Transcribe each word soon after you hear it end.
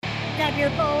grab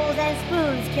your bowls and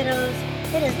spoons, kiddos.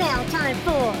 It is now time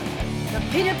for the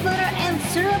Peanut Butter and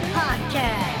Syrup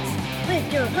Podcast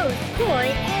with your hosts, Corey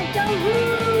and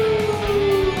Daru.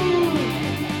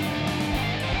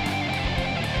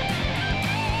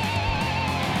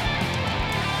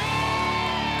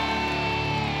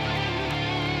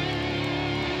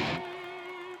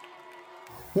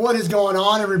 What is going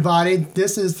on, everybody?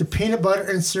 This is the Peanut Butter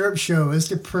and Syrup Show. It's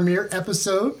the premiere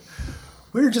episode.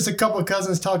 We're just a couple of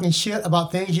cousins talking shit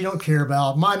about things you don't care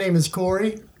about. My name is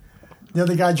Corey. The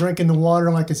other guy drinking the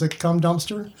water like it's a cum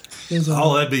dumpster is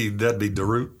that'd be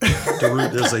Darut.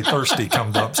 Darut is a thirsty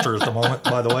cum dumpster at the moment,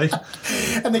 by the way.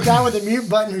 And the guy with the mute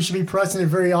button who should be pressing it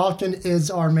very often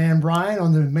is our man Brian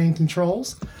on the main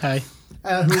controls. Hey.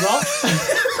 Who's off?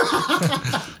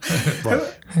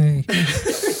 Hey.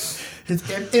 It's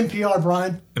NPR,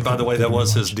 Brian. And by the way, that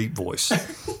was his deep voice.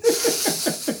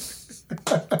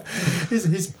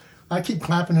 I keep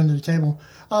clapping under the table.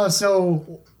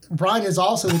 So Brian is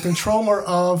also the controller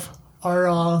of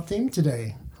our theme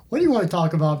today. What do you want to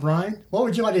talk about, Brian? What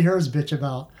would you like to hear us bitch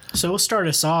about? So we'll start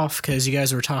us off because you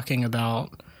guys were talking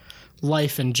about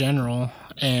life in general,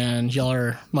 and y'all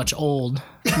are much older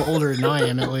than I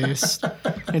am, at least.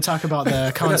 And talk about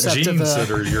the concept genes of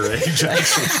that are your age,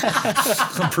 actually.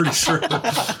 I'm pretty sure.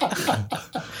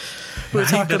 We'll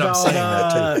talk about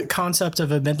the concept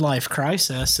of a midlife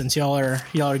crisis, since y'all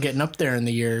are getting up there in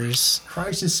the years.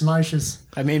 Crisis smashes.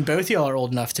 I mean, both y'all are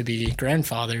old enough to be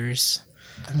grandfathers.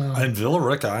 In Villa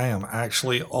Rica, I am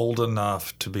actually old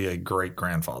enough to be a great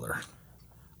grandfather.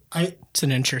 It's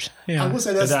an interest. Yeah. I will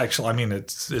say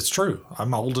that's it's true.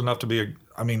 I'm old enough to be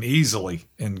easily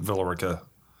in Villa Rica.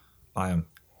 I'm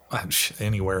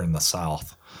anywhere in the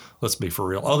South. Let's be for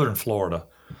real. Other than Florida.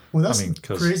 Well, that's the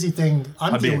crazy thing.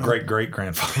 I'd be a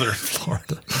great-great-grandfather in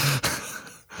Florida.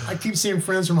 I keep seeing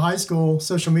friends from high school,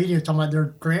 social media, talking about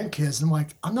their grandkids. And I'm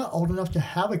like, I'm not old enough to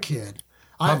have a kid.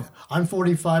 I'm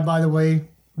 45, by the way,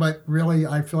 but really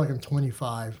I feel like I'm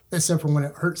 25, except for when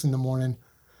it hurts in the morning.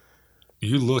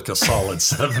 You look a solid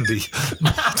 70.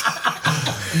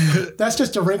 That's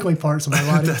just the wrinkly parts of my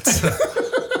body. That's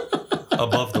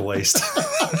above the waist.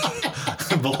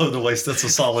 Below the waist, that's a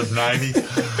solid 90.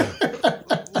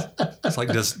 It's like,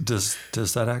 does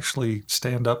that actually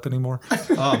stand up anymore?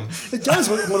 It does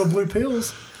with little blue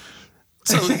pills.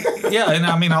 So, yeah, and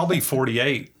I'll be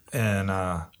 48 in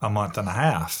a month and a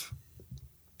half.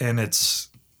 And it's,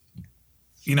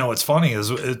 what's funny is,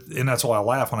 and that's why I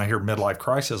laugh when I hear midlife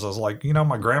crisis. I was like,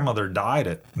 my grandmother died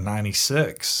at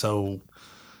 96. So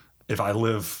if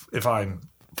I'm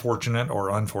fortunate or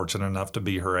unfortunate enough to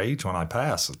be her age when I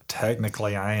pass,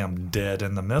 technically I am dead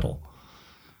in the middle.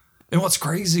 And what's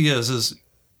crazy is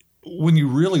when you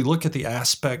really look at the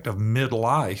aspect of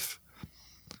midlife,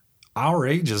 our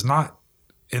age is not,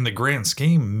 in the grand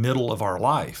scheme, middle of our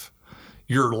life.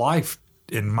 Your life,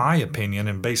 in my opinion,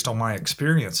 and based on my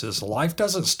experiences, life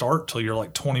doesn't start till you're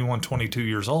like 21, 22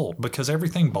 years old, because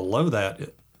everything below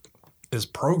that is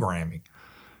programming.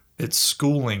 It's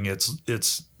schooling. It's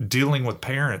dealing with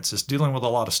parents. It's dealing with a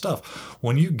lot of stuff.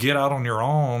 When you get out on your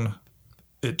own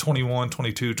at 21,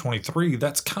 22, 23,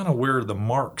 that's kind of where the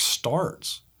mark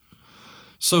starts.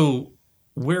 So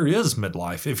where is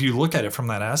midlife? If you look at it from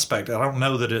that aspect, I don't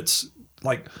know that it's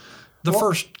like the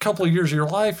first couple of years of your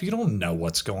life, you don't know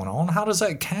what's going on. How does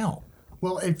that count?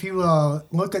 Well, if you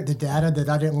look at the data that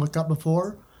I didn't look up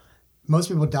before, most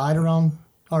people died around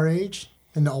our age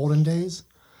in the olden days.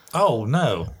 Oh,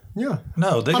 no. Yeah.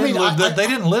 No, they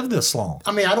didn't live this long.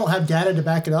 I don't have data to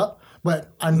back it up,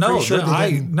 but I'm pretty sure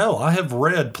I have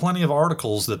read plenty of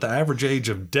articles that the average age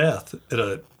of death at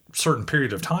a certain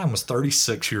period of time was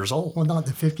 36 years old. Well, not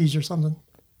the 50s or something.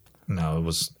 No, it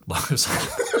was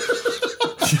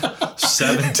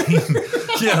 17.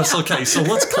 Yes, okay, so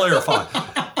let's clarify.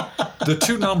 The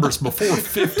two numbers before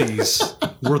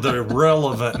 50s were the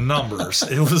relevant numbers.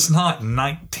 It was not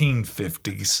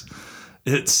 1950s.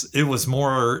 It was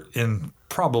more in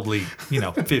probably,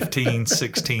 15,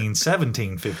 16,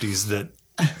 1750s that.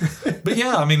 But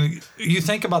yeah, you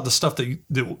think about the stuff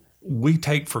that we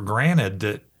take for granted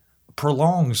that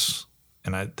prolongs,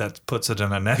 and that puts it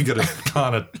in a negative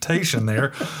connotation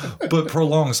there, but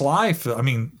prolongs life.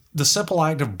 The simple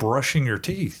act of brushing your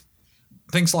teeth,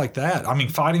 things like that.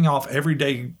 Fighting off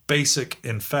everyday basic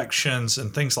infections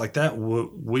and things like that,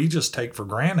 we just take for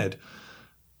granted.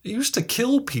 It used to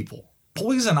kill people.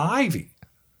 Poison ivy.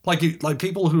 Like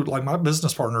people who, like my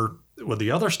business partner with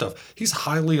the other stuff, he's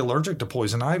highly allergic to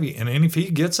poison ivy. And if he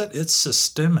gets it, it's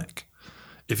systemic.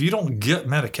 If you don't get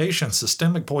medication,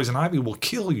 systemic poison ivy will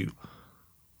kill you.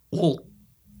 Well,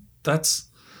 that's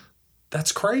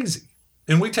crazy.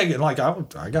 And we take it like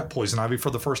I got poison ivy for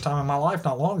the first time in my life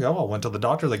not long ago. I went to the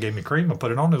doctor. They gave me cream and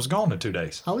put it on. It was gone in 2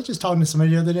 days. I was just talking to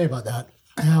somebody the other day about that.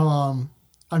 How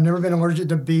I've never been allergic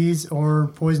to bees or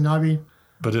poison ivy.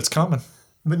 But it's coming.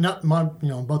 But not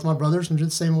both my brothers are the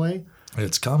same way.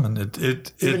 It's coming.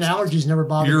 Even allergies never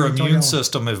bother me. Your immune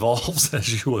system evolves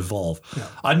as you evolve. Yeah.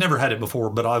 I'd never had it before,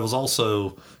 but I was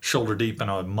also shoulder deep in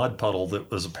a mud puddle that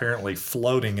was apparently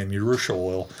floating in urushiol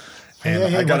oil.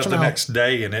 And I got up the next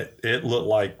day, and it looked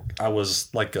like I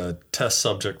was like a test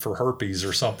subject for herpes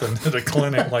or something at a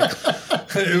clinic. Like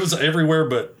it was everywhere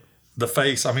but the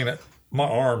face. I mean, my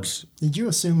arms. Did you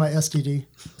assume my STD?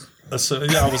 So,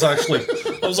 yeah, I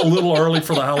was a little early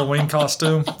for the Halloween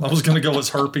costume. I was going to go as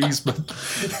herpes, but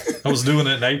I was doing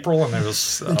it in April, and it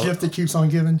was the gift that keeps on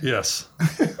giving. Yes,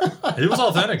 it was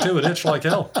authentic too. It itched like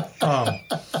hell.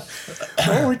 What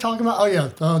were we talking about? Oh yeah,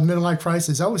 midlife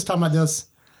crisis. I was talking about this.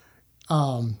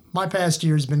 My past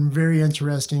year has been very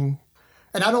interesting,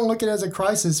 and I don't look at it as a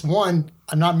crisis. One,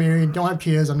 I'm not married, don't have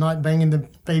kids. I'm not banging the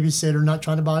babysitter, not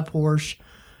trying to buy a Porsche,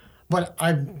 but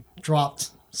I've dropped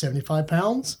 75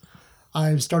 pounds.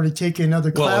 I've started taking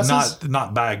other classes. Well,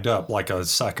 not bagged up like a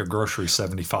sack of groceries,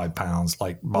 75 pounds,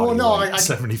 like body weight,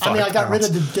 75 I got rid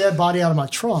of the dead body out of my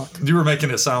trunk. You were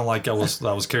making it sound like I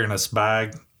was carrying this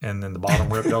bag and then the bottom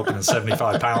ripped open and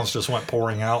 75 pounds just went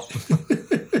pouring out.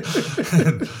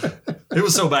 It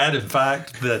was so bad, in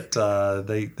fact, that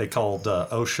they called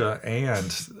OSHA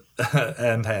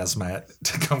and hazmat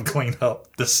to come clean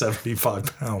up the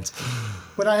 75 pounds.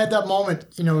 But I had that moment,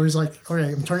 it was like,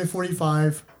 okay, I'm turning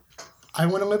 45. I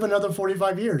want to live another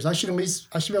 45 years. I should be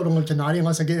able to live to 90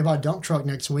 unless I get hit by a dump truck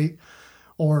next week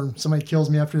or somebody kills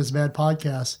me after this bad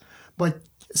podcast. But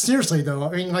seriously, though,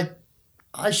 I mean, like,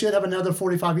 I should have another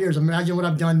 45 years. Imagine what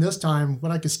I've done this time,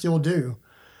 what I could still do.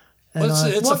 And,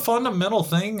 it's a fundamental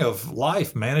thing of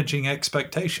life, managing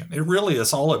expectation. It really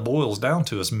is all it boils down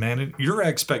to is your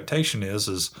expectation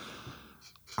is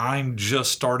I'm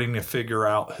just starting to figure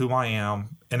out who I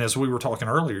am. And as we were talking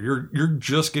earlier, you're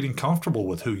just getting comfortable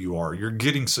with who you are. You're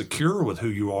getting secure with who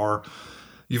you are.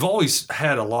 You've always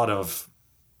had a lot of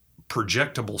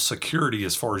projectable security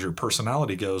as far as your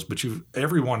personality goes, but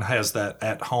everyone has that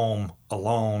at home,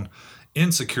 alone,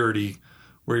 insecurity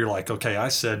where you're like, okay, I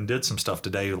said and did some stuff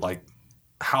today. Like,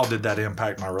 how did that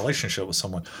impact my relationship with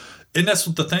someone? And that's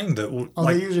the thing that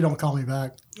they usually don't call me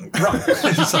back. Right,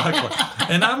 exactly.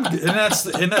 And that's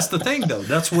the thing though.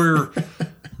 That's where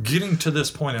getting to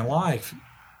this point in life,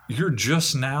 you're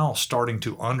just now starting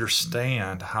to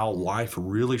understand how life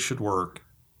really should work,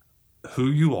 who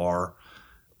you are,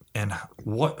 and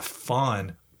what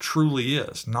fun truly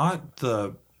is. Not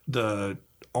the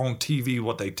on TV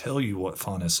what they tell you what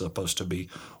fun is supposed to be,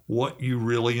 what you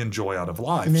really enjoy out of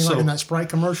life. You mean like in that Sprite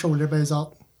commercial when everybody's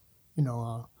out,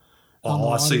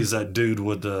 all I see is that dude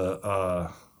with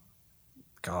the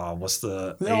what's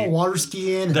the water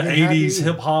skiing, the 80s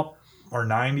hip hop or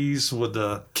 90s with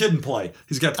the Kid and Play.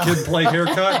 He's got the Kid and Play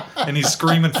haircut and he's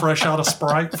screaming fresh out of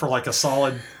Sprite for like a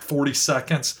solid 40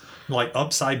 seconds, like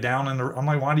upside down. I'm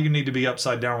like, why do you need to be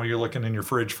upside down when you're looking in your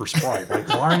fridge for Sprite? Like,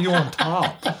 why are you on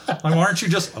top? Like, why aren't you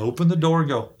just open the door and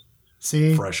go,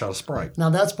 see, fresh out of Sprite? Now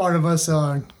that's part of us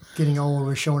getting old.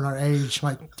 We're showing our age,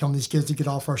 like telling these kids to get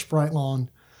off our Sprite lawn.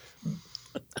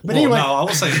 But anyway, no, I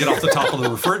was saying get off the top of the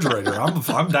refrigerator.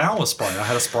 I'm down with Sprite. I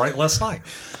had a Sprite last night.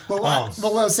 Well, I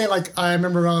was saying, like, I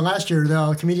remember last year,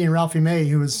 the comedian Ralphie May,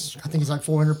 who was, I think he's like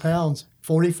 400 pounds,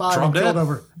 45, and killed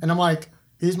over. And I'm like,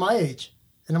 he's my age.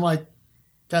 And I'm like,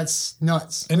 that's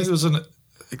nuts. And he was an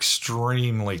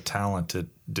extremely talented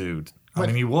dude. I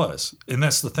mean, he was. And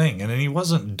that's the thing. And he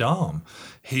wasn't dumb.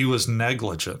 He was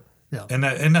negligent. Yeah.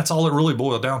 And that's all it really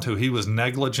boiled down to. He was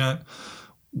negligent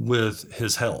with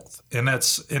his health. And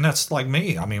that's like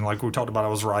me. I mean, like we talked about, I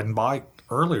was riding bike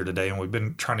earlier today and we've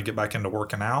been trying to get back into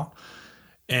working out.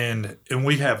 And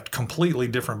we have completely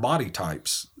different body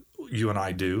types, you and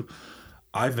I do.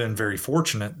 I've been very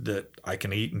fortunate that I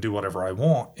can eat and do whatever I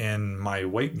want. And my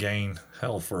weight gain,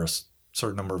 for a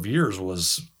certain number of years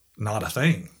was not a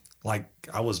thing. Like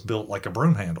I was built like a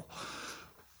broom handle.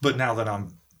 But now that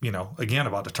I'm, again,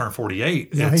 about to turn 48.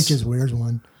 Yeah, he just wears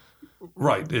one.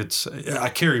 Right. I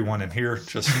carry one in here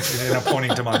just, and I'm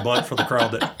pointing to my butt for the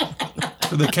crowd that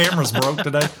the camera's broke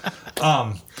today.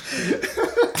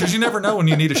 Because you never know when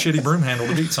you need a shitty broom handle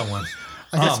to beat someone.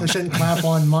 I guess I shouldn't clap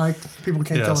on mic. People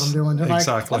can't tell what I'm doing. They're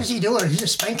exactly. Like, what is he doing? He's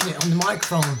just spanking it on the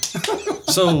microphone.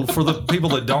 So for the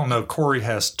people that don't know, Corey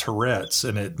has Tourette's,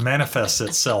 and it manifests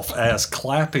itself as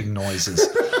clapping noises.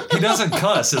 He doesn't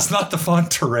cuss. It's not the fun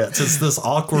Tourette's. It's this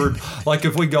awkward, like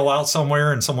if we go out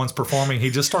somewhere and someone's performing, he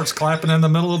just starts clapping in the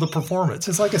middle of the performance.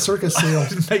 It's like a circus seal.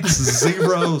 It makes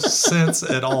zero sense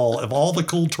at all. Of all the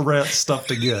cool Tourette stuff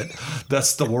to get,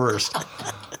 that's the worst.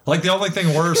 Like the only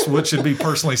thing worse, which should be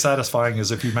personally satisfying,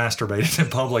 is if you masturbated in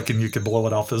public and you could blow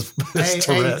it off his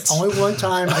Tourette's. Only one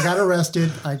time I got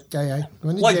arrested. I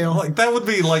went to jail. Like that would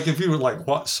be like if you were like,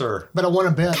 "What, sir? But I won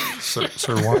a bet. Sir,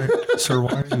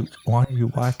 why are you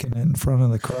whacking it in front of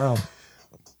the crowd?"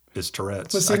 It's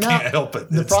Tourette's. But see, I can't help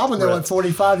it. The It's problem though, at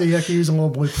Tourette's. 45, you have to use a little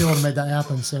blue pill to make that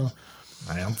happen. So.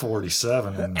 Hey, I'm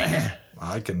 47 and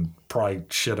I can pry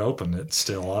shit open it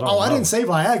still. I don't know. I didn't say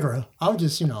Viagra. I was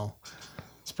just,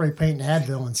 spray paint and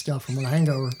Advil and stuff from a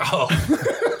hangover. Oh.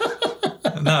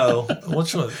 No.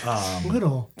 What's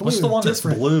the one that's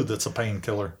blue that's a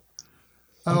painkiller?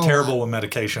 I'm terrible with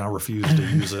medication. I refuse to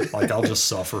use it. Like, I'll just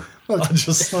suffer. I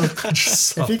just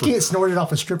suffer. If you can't snort it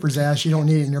off a stripper's ass, you don't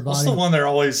need it in your body. What's the one they're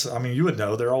always, you would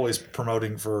know, they're always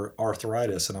promoting for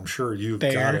arthritis, and I'm sure you've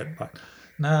got it.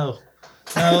 No,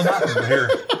 not bear.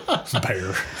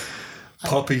 Bear.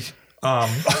 Puppy.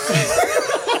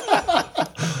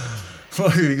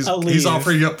 He's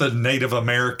offering up the Native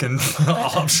American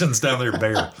options down there.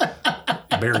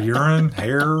 Bear urine,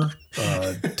 hair,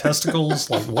 testicles.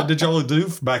 Like, what did y'all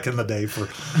do back in the day for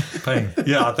pain?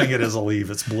 Yeah, I think it is a leaf.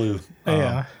 It's blue.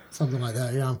 Yeah. Something like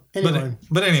that, yeah. Anyway.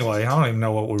 But anyway, I don't even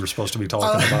know what we were supposed to be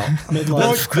talking about.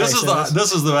 Midlife crisis.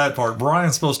 This is the bad part.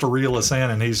 Brian's supposed to reel us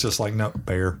in, and he's just like, no,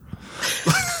 bear.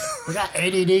 We got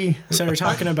ADD. So we're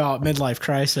talking about midlife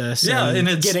crisis. Yeah, and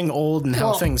it's getting old and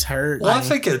how things hurt. Well, I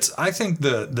think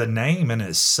the name in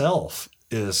itself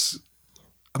is,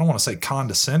 I don't want to say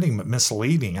condescending, but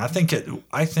misleading. I think it's a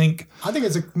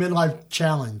midlife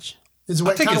challenge. I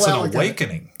think it's an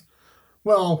awakening.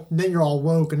 Well, then you're all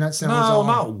woke, and that sounds No,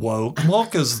 not woke.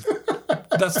 Woke is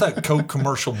that's that Coke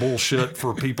commercial bullshit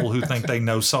for people who think they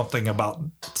know something about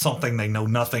something they know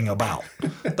nothing about.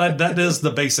 That is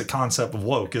the basic concept of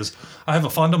woke. Is I have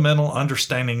a fundamental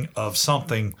understanding of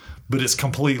something, but it's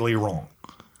completely wrong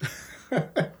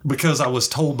because I was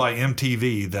told by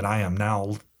MTV that I am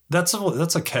now. That's a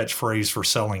catchphrase for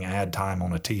selling ad time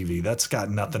on a TV. That's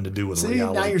got nothing to do with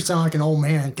reality. Now you're sounding like an old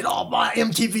man. Get off my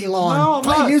MTV lawn. No,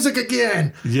 Play music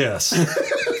again. Yes.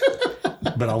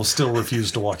 But I will still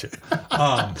refuse to watch it.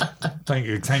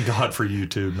 Thank God for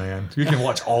YouTube, man. You can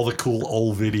watch all the cool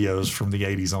old videos from the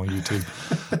 80s on YouTube.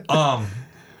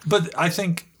 But I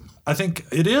think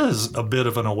it is a bit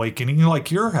of an awakening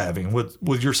like you're having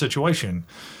with your situation.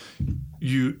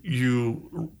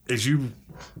 You as you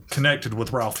connected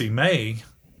with Ralphie May,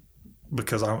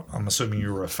 because I'm assuming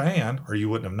you were a fan or you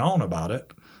wouldn't have known about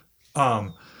it. I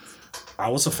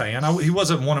was a fan. He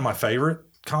wasn't one of my favorite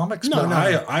comics, but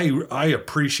I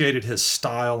appreciated his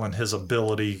style and his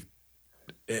ability.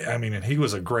 And he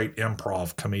was a great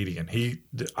improv comedian.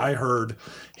 I heard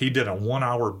he did a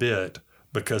 1-hour bit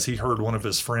because he heard one of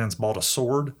his friends bought a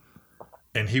sword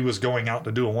and he was going out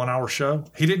to do a 1-hour show.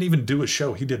 He didn't even do a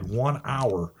show. He did 1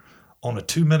 hour on a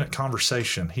 2-minute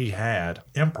conversation he had,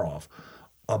 improv,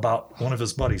 about one of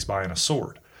his buddies buying a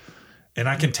sword. And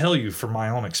I can tell you from my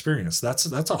own experience, that's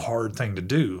a hard thing to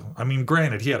do.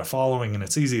 Granted, he had a following, and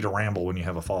it's easy to ramble when you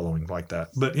have a following like that.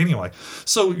 But anyway,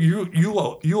 so you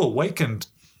awakened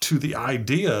to the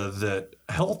idea that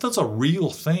health is a real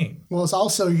thing. Well, it's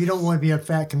also you don't want to be a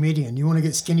fat comedian. You want to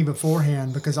get skinny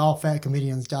beforehand because all fat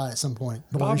comedians die at some point.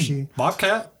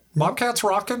 Bobcat's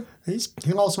rocking.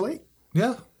 He lost weight.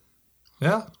 Yeah.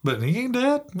 Yeah, but he ain't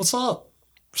dead. What's up?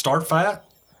 Start fat,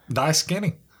 die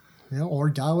skinny. Yeah,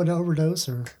 or die with an overdose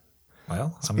or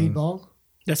speedball.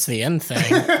 That's the end thing.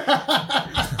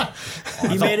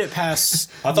 You made it past.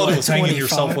 I thought it was hanging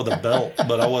yourself with a belt,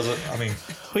 but I wasn't.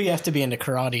 Well, you have to be into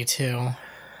karate too,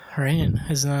 right?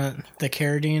 Isn't that the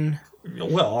carradine?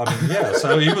 Well, yeah.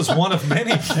 So he was one of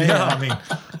many. Yeah,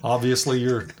 obviously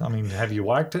have you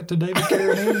whacked it to David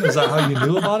Carradine? Is that how you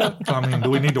knew about it?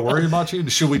 Do we need to worry about you?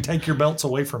 Should we take your belts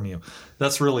away from you?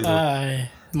 That's really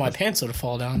my pants would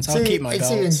fall down, so I'll keep my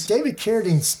belts. And David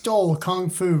Carradine stole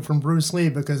Kung Fu from Bruce Lee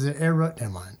because it ever.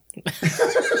 Never mind.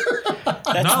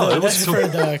 That's for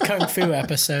the Kung Fu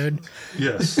episode.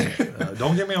 Yes.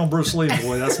 Don't get me on Bruce Lee,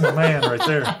 boy. That's my man right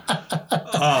there.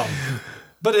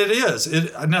 But it is,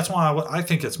 and that's why I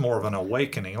think it's more of an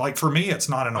awakening. Like for me, it's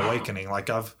not an awakening. Like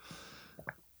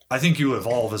I think you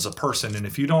evolve as a person, and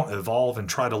if you don't evolve and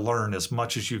try to learn as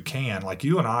much as you can, like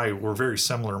you and I were very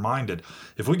similar minded.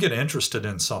 If we get interested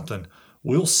in something,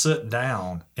 we'll sit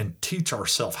down and teach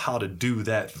ourselves how to do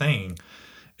that thing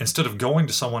instead of going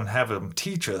to someone and have them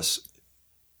teach us,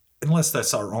 unless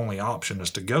that's our only option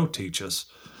is to go teach us.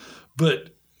 But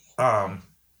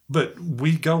But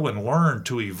we go and learn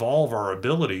to evolve our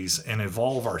abilities and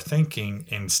evolve our thinking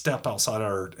and step outside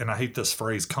our, and I hate this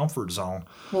phrase, comfort zone.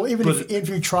 Well, even if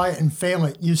you try it and fail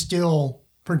it, you still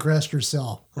progress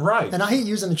yourself. Right. And I hate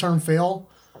using the term fail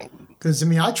because,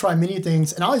 I try many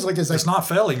things and I always look at it It's not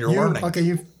failing, you're learning.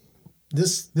 Okay,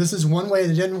 this is one way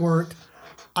that didn't work.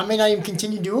 I may not even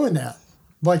continue doing that.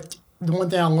 But the one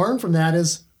thing I learned from that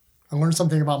is I learned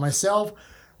something about myself.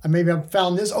 And maybe I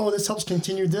found this, this helps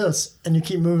continue this. And you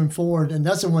keep moving forward. And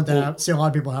that's the one thing I see a lot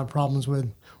of people have problems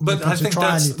with. But I think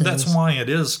that's why it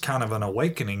is kind of an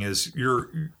awakening is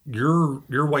you're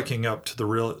waking up to the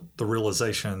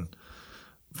realization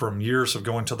from years of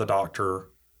going to the doctor,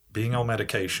 being on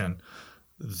medication,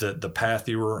 that the path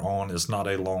you were on is not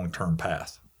a long-term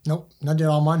path. Nope, not at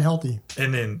all. I'm unhealthy.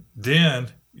 And then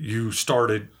you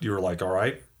were like, all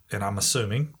right, and I'm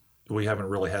assuming we haven't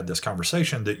really had this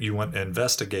conversation, that you went and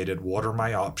investigated what are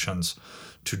my options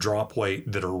to drop weight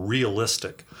that are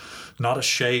realistic, not a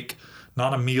shake,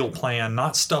 not a meal plan,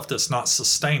 not stuff that's not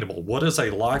sustainable. What is a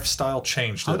lifestyle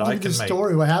change that I can make? I'll give you the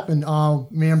story. What happened,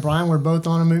 me and Brian were both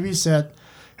on a movie set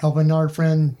helping our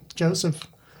friend Joseph,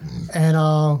 and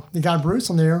the guy Bruce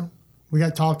on there, we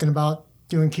got talking about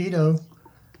doing keto,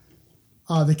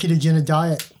 the ketogenic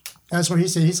diet. That's what he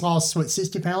said. He's lost,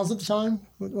 60 pounds at the time?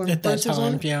 At that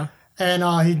time, yeah. And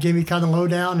he gave me kind of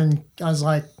lowdown, and I was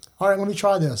like, all right, let me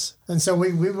try this. And so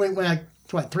we went like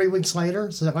 3 weeks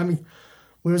later. So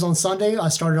we was on Sunday. I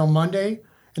started on Monday.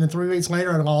 And then 3 weeks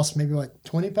later, I lost maybe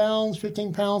 20 pounds,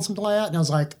 15 pounds, something like that. And I was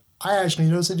like, I actually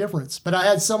noticed a difference. But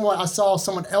I saw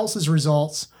someone else's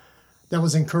results that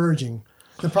was encouraging.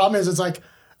 The problem is it's like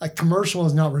a commercial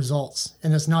is not results,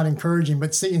 and it's not encouraging.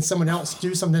 But seeing someone else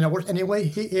do something that worked anyway,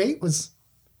 he ate was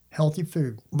healthy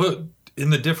food. But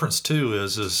the difference too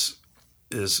is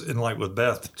in like with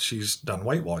Beth, she's done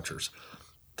Weight Watchers.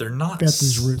 They're not. Beth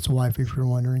is Root's wife, if you're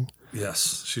wondering.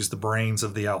 Yes, she's the brains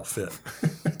of the outfit.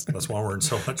 That's why we're in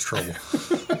so much trouble.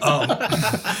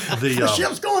 The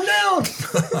ship's going down.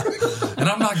 And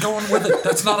I'm not going with it.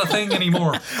 That's not a thing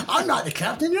anymore. I'm not the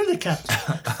captain. You're the captain.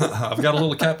 I've got a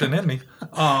little captain in me.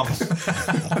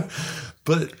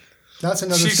 But that's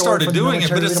another. She started doing it,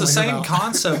 but it's the same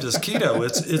concept concept as keto.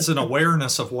 It's an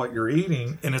awareness of what you're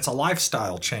eating, and it's a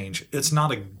lifestyle change. It's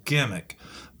not a gimmick.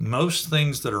 Most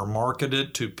things that are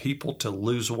marketed to people to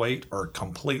lose weight are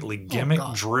completely gimmick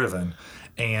driven,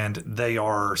 and they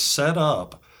are set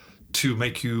up to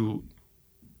make you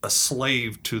a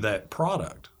slave to that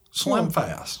product. Slim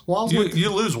Fast. Well, you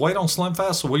lose weight on Slim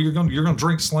Fast, so you're going to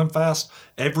drink Slim Fast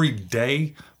every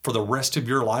day for the rest of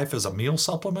your life as a meal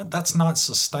supplement? That's not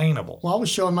sustainable. Well, I was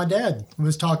showing my dad. We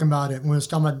was talking about it. We was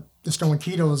talking about just doing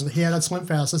keto. He had a Slim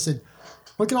Fast. I said,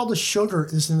 look at all the sugar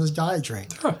that's in this diet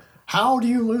drink. Huh. How do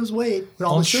you lose weight with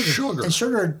all the sugar? And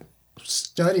sugar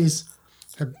studies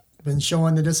have been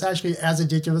showing that it's actually as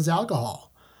addictive as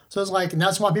alcohol. So it's like, and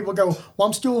that's why people go, well,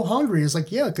 I'm still hungry. It's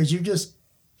like, yeah, because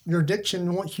your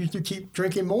addiction wants you to keep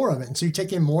drinking more of it. And so you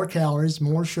take in more calories,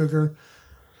 more sugar.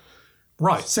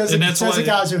 Right. Says the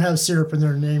guys who have syrup in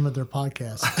their name of their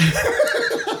podcast.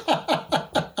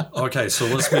 Okay, so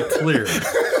let's be clear.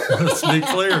 Let's be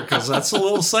clear, because that's a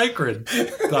little sacred.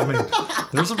 I mean,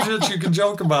 there's some shit you can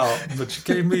joke about, but you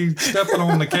can't be stepping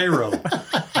on the K-rope.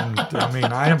 And, I mean,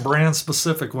 I am brand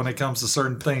specific when it comes to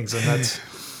certain things, and that's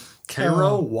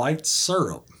K-Row white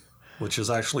syrup, which is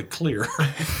actually clear.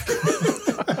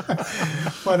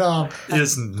 But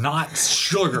is not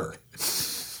sugar.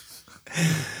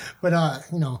 But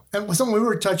and something we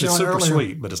were touching on earlier. It's super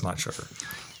sweet, but it's not sugar.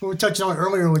 We were touching on it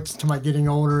earlier, talking about getting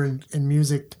older and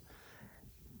music,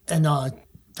 and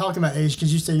talking about age,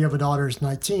 because you say you have a daughter who's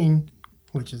 19,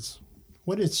 which is,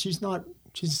 is that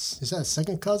a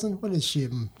second cousin? What is she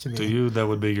to me? To you, that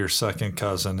would be your second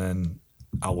cousin, and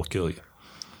I will kill you.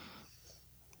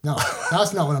 No,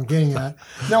 that's not what I'm getting at.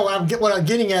 No, what I'm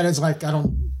getting at is like,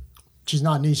 she's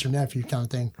not a niece or nephew kind of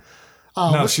thing.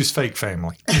 No, she's fake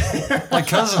family. Like,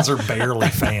 cousins are barely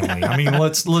family. I mean,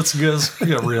 let's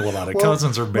get real about it.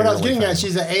 Cousins are barely family. What I was getting at,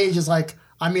 she's at age, is like,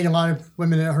 I meet a lot of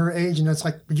women at her age, and it's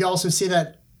like, but you also see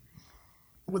that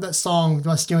with that song,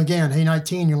 Let's Do It Again, Hey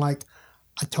 19, you're like,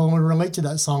 I totally relate to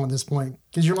that song at this point.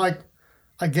 Because you're like,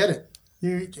 I get it.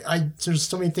 There's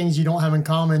so many things you don't have in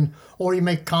common, or you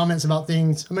make comments about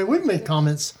things. I mean, we've made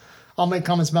comments. I'll make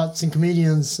comments about some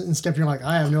comedians and stuff. You're like,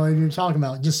 I have no idea what you're talking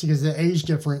about, just because of the age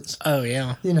difference. Oh,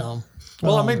 yeah.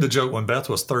 Well, I made the joke when Beth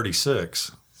was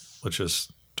 36, which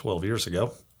is 12 years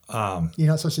ago. You're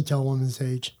not supposed to tell a woman's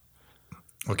age.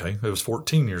 Okay, it was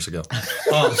 14 years ago.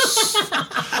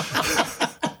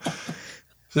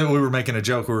 Then we were making a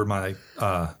joke. We were at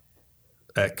my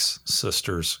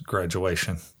ex-sister's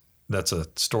graduation that's a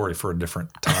story for a different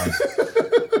time.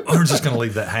 We're just going to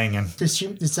leave that hanging.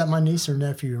 Is that my niece or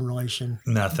nephew in relation?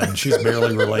 Nothing. She's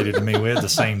barely related to me. We had the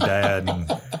same dad. And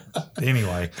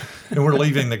anyway, and we're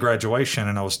leaving the graduation,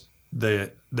 and we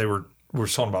were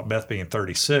talking about Beth being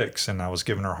 36, and I was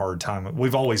giving her a hard time.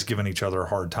 We've always given each other a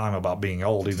hard time about being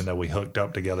old, even though we hooked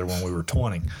up together when we were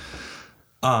 20.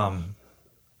 And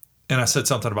I said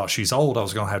something about she's old. I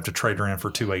was going to have to trade her in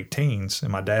for two 18s.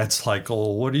 And my dad's like,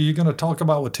 "Oh, what are you going to talk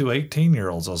about with two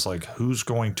 18-year-olds?" I was like, "Who's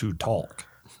going to talk?"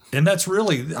 And that's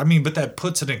really, but that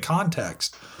puts it in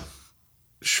context.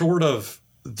 Short of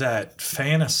that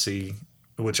fantasy,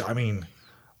 which I can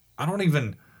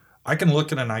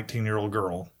look at a 19-year-old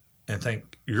girl and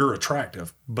think you're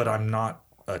attractive, but I'm not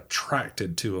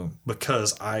attracted to them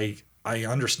because I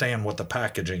understand what the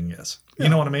packaging is. You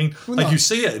know what I mean? Well, like you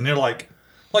see it and you're like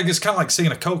it's kind of like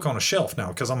seeing a Coke on a shelf now,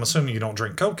 because I'm assuming you don't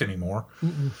drink Coke anymore.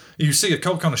 Mm-mm. You see a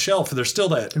Coke on a shelf, and there's still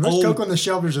that if there's Coke on the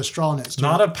shelf, there's a straw next to it.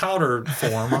 Not a powdered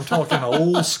form. I'm talking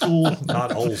old school,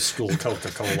 not old school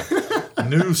Coca-Cola.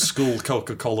 New school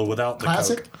Coca-Cola without the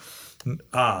Classic? Coke.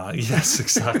 Yes,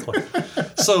 exactly.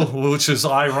 So, which is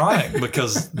ironic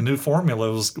because the new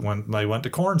formula was when they went to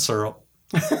corn syrup.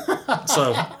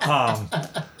 So,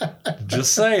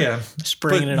 just saying.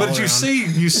 But you see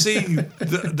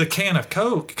the can of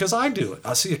Coke, because I do it.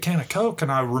 I see a can of Coke, and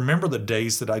I remember the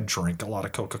days that I drink a lot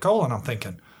of Coca-Cola, and I'm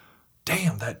thinking,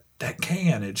 damn, that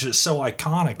can, it's just so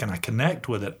iconic, and I connect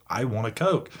with it. I want a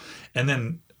Coke. And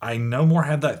then I no more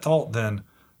had that thought than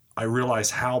I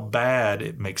realize how bad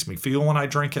it makes me feel when I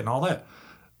drink it and all that.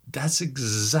 That's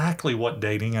exactly what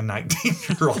dating a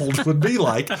 19-year-old would be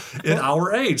like at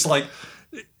our age. Like,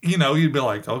 you'd be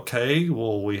like, okay,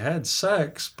 well, we had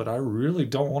sex, but I really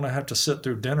don't want to have to sit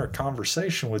through dinner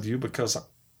conversation with you because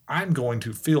I'm going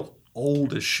to feel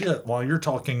old as shit while you're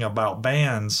talking about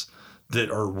bands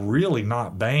that are really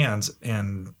not bands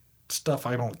and stuff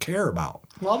I don't care about.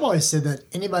 Well, I've always said that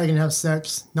anybody can have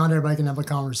sex. Not everybody can have a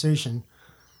conversation.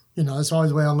 That's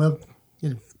always the way I live.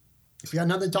 If you got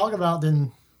nothing to talk about,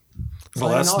 then... Well,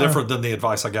 that's different than the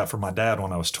advice I got from my dad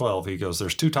when I was 12. He goes,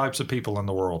 there's two types of people in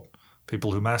the world.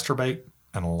 People who masturbate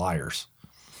and liars.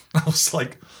 I was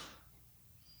like,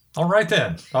 all right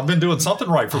then. I've been doing something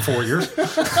right for 4 years.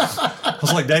 I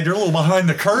was like, Dad, you're a little behind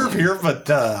the curve here,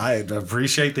 but I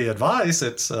appreciate the advice.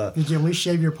 It's Did you at least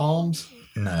shave your palms?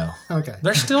 No. Okay.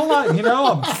 They're still not,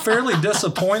 I'm fairly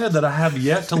disappointed that I have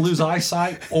yet to lose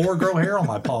eyesight or grow hair on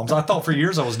my palms. I thought for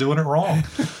years I was doing it wrong.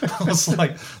 I was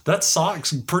like, that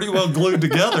sock's pretty well glued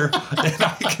together and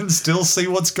I can still see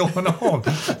what's going on.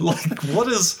 Like, what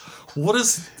is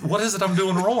it I'm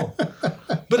doing wrong?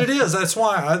 But it is. That's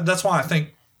why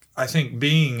I think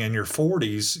being in your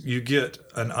 40s, you get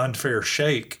an unfair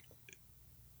shake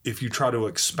if you try to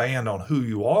expand on who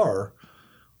you are.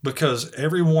 Because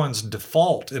everyone's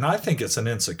default, and I think it's an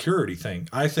insecurity thing.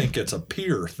 I think it's a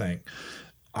peer thing.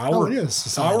 It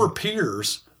is. Our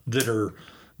peers that are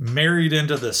married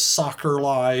into this soccer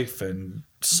life and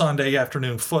Sunday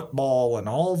afternoon football and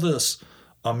all this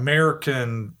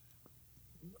American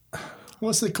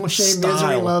what's the cliche? style.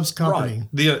 Misery loves company.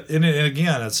 Right. And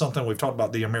again, it's something we've talked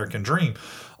about, the American dream.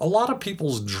 A lot of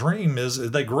people's dream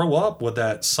is they grow up with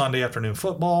that Sunday afternoon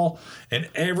football and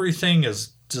everything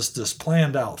is just this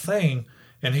planned out thing.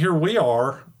 And here we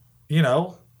are,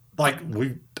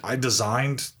 I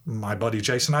designed, my buddy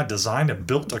Jason, I designed and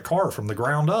built a car from the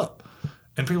ground up.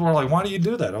 And people are like, why do you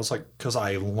do that? I was like, because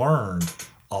I learned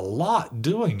a lot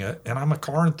doing it. And I'm a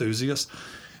car enthusiast.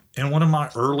 And one of my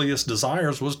earliest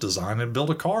desires was design and build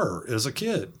a car as a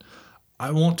kid.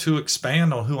 I want to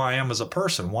expand on who I am as a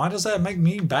person. Why does that make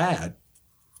me bad?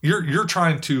 You're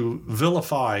trying to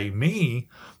vilify me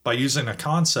by using a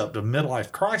concept of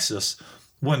midlife crisis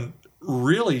when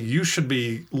really you should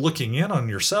be looking in on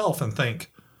yourself and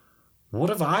think, what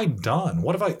have I done?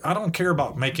 I don't care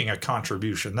about making a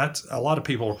contribution. That's a lot of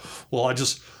people, well,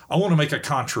 I want to make a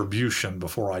contribution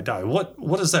before I die. What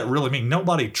does that really mean?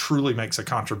 Nobody truly makes a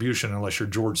contribution unless you're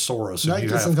George Soros and you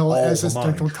have all the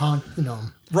money.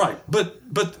 Right.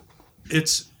 But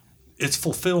it's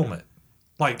fulfillment.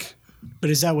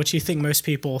 But is that what you think most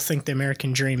people think the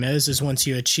American dream is once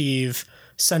you achieve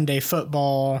Sunday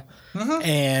football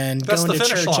and that's going to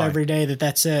church line. Every day,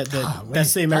 that's it,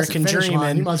 that's the American dream.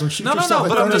 Line. And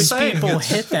but I'm just saying people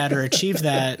hit that or achieve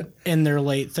that in their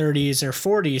late 30s or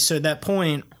 40s. So at that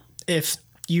point, if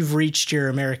you've reached your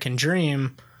American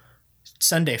dream,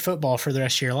 Sunday football for the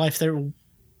rest of your life,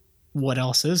 what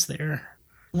else is there?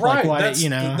 Right.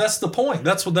 That's the point.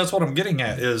 That's what I'm getting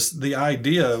at is the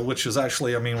idea, which is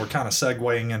actually, we're kind of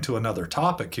segueing into another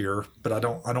topic here, but I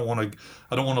don't want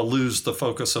to lose the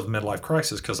focus of midlife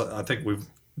crisis because I think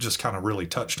just kind of really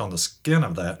touched on the skin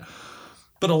of that.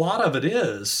 But a lot of it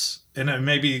is, and it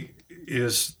maybe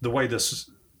is the way this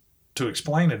to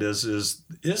explain it is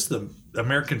the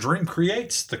American dream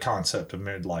creates the concept of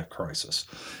midlife crisis.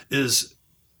 Is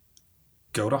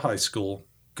go to high school,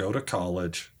 go to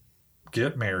college,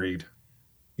 get married.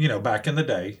 Back in the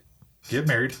day, get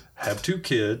married, have 2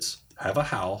 kids, have a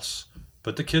house,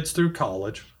 put the kids through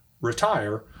college,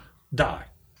 retire, die.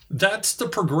 That's the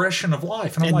progression of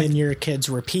life. And then your kids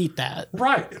repeat that.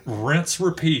 Right. Rinse,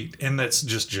 repeat. And that's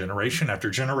just generation after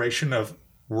generation of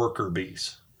worker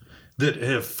bees that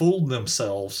have fooled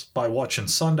themselves by watching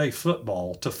Sunday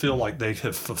football to feel like they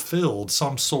have fulfilled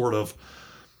some sort of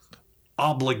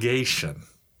obligation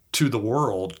to the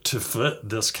world to fit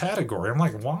this category. I'm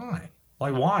like, why?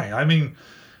 Like, why? I mean,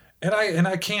 and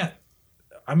I can't,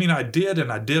 I mean, I did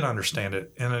understand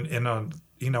it. And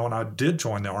I did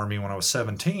join the Army when I was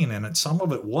 17, and some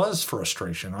of it was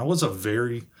frustration. I was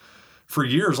for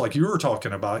years, like you were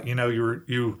talking about,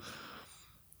 you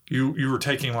were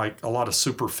taking like a lot of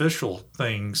superficial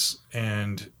things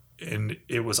and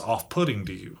it was off-putting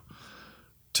to you.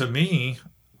 To me,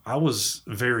 I was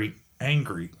very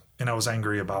angry, and I was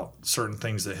angry about certain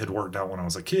things that had worked out when I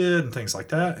was a kid and things like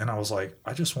that. And I was like,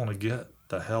 I just want to get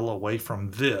the hell away from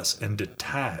this and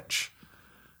detach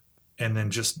and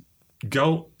then just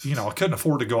go. I couldn't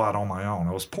afford to go out on my own.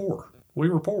 I was poor. We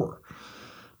were poor.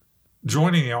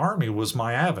 Joining the Army was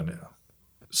my avenue.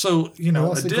 So,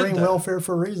 it's the green welfare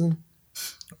for a reason.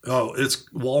 Oh, it's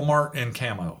Walmart and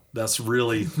camo. That's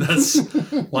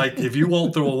like if you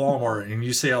walk through a Walmart and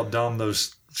you see how dumb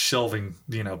those shelving,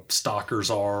 stockers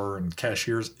are and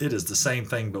cashiers, it is the same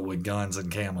thing but with guns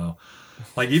and camo.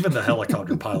 Like even the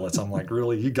helicopter pilots, I'm like,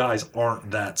 really, you guys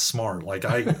aren't that smart. Like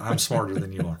I'm smarter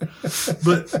than you are.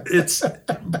 But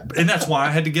and that's why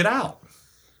I had to get out.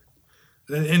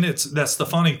 And that's the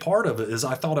funny part of it is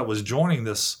I thought I was joining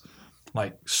this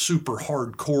like super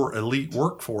hardcore elite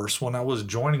workforce when I was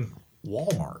joining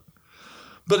Walmart.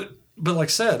 But like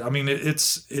I said, I mean,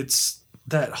 it's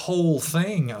that whole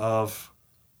thing of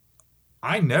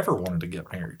I never wanted to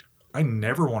get married. I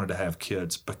never wanted to have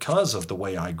kids because of the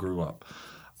way I grew up.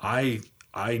 I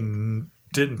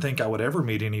didn't think I would ever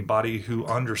meet anybody who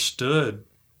understood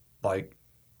like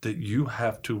that you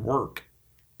have to work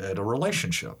at a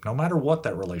relationship, no matter what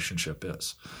that relationship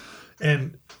is.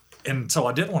 And so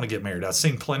I didn't want to get married. I've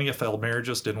seen plenty of failed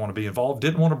marriages, didn't want to be involved,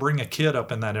 didn't want to bring a kid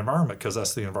up in that environment because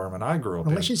that's the environment I grew up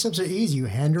in. Relationships are easy. You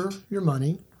hand her your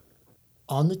money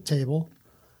on the table.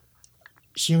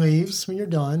 She leaves when you're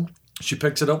done. She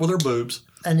picks it up with her boobs.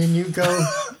 And then you go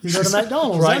to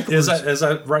McDonald's. Right. Afterwards. Is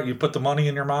that right? You put the money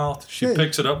in your mouth. She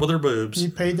picks it up with her boobs. You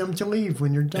pay them to leave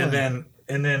when you're done.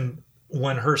 And then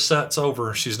when her set's over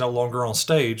and she's no longer on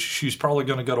stage, she's probably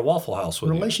going to go to Waffle House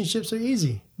with Relationships are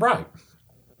easy. Right.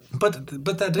 But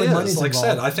that is, like I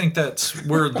said, I think that's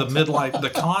where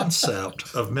the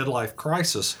concept of midlife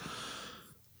crisis,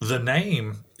 the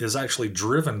name is actually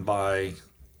driven by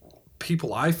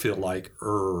people I feel like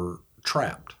are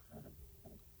trapped.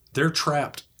 They're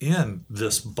trapped in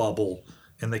this bubble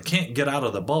and they can't get out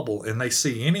of the bubble, and they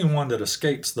see anyone that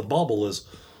escapes the bubble as,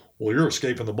 well, you're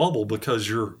escaping the bubble because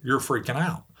you're freaking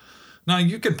out. Now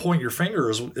you can point your finger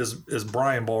as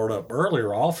Brian brought up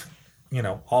earlier off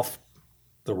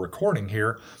the recording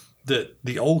here, that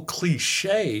the old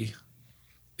cliche,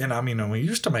 and I mean, we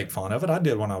used to make fun of it. I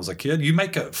did when I was a kid. You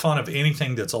make fun of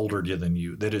anything that's older than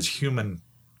you. That is human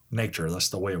nature. That's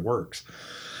the way it works.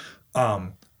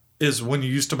 Is when you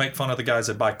used to make fun of the guys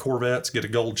that buy Corvettes, get a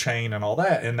gold chain and all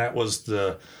that. And that was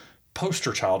the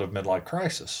poster child of midlife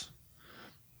crisis.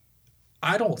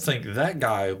 I don't think that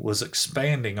guy was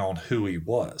expanding on who he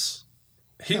was.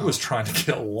 He was trying to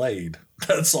get laid.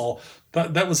 That's all.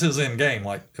 That was his end game.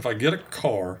 Like, if I get a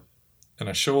car and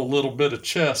I show a little bit of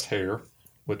chest hair,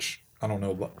 which I don't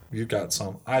know, but you got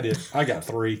some. I did. I got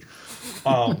 3.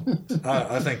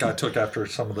 I think I took after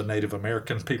some of the Native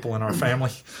American people in our family.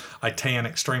 I tan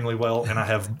extremely well, and I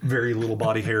have very little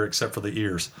body hair except for the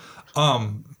ears.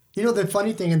 The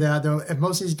funny thing in that, though, if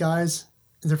most of these guys,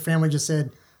 their family just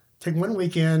said, take one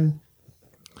weekend,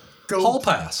 go Hall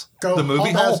Pass. The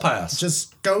movie Hall Pass.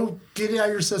 Just go get it out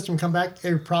of your system, come back.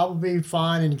 It would probably be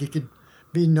fine, and you could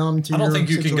be numb to. I don't think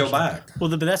you situation. can go back. Well,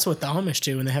 but that's what the Amish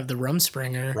do when they have the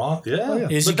Rumspringer. Yeah. Oh, yeah.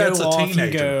 Is but you that's go a off,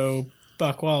 teenager. you go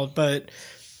buck wild. But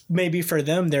maybe for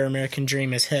them, their American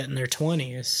dream is hit in their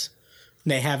 20s.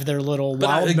 They have their little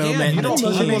wild moment in the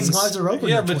teens. Lives are open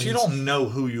Yeah, in but 20s. you don't know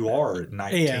who you are at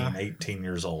 19, 18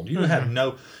 years old. You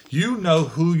know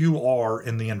who you are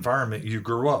in the environment you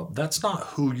grew up. That's not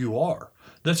who you are.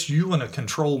 That's you in a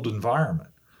controlled environment.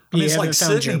 I mean, you it's haven't like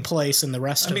found Sydney. your place in the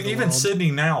rest of the Even world.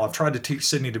 Sydney now, I've tried to teach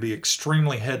Sydney to be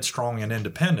extremely headstrong and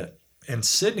independent. And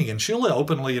Sydney, and she'll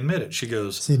openly admit it. She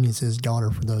goes, Sydney's his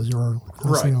daughter, for those who are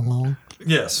listening along.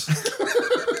 yes.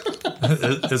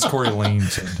 As Corey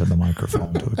leans into the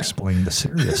microphone to explain the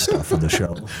serious stuff of the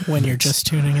show. When you're just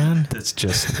tuning in. It's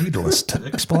just needless to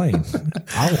explain.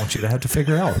 I want you to have to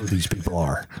figure out who these people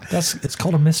are. It's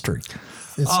called a mystery.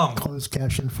 It's closed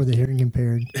caption for the hearing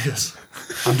impaired. Yes.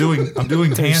 I'm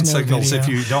doing hand signals video. if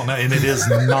you don't know, and it is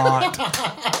not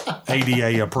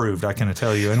ADA approved, I can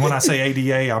tell you. And when I say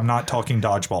ADA, I'm not talking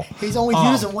dodgeball. He's only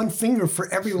using one finger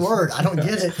for every word. I don't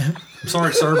get it. I'm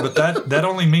sorry, sir, but that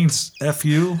only means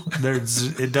FU.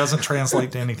 It doesn't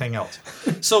translate to anything else.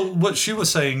 So what she was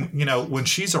saying, when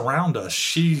she's around us,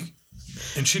 she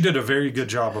did a very good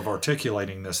job of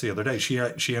articulating this the other day. She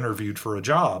interviewed for a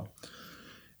job,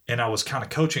 and I was kind of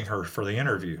coaching her for the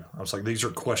interview. I was like, these are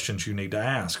questions you need to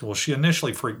ask. Well, she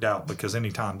initially freaked out because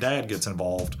anytime Dad gets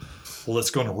involved, well,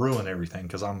 it's going to ruin everything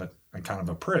because I'm kind of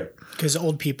a prick. Because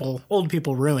old people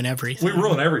ruin everything. We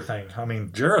ruin everything. I mean,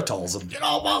 Geritol's a... Get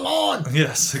off my lawn.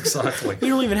 Yes, exactly. He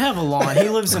don't even have a lawn. He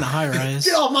lives in a high rise.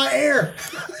 Get off my air.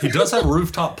 He does have a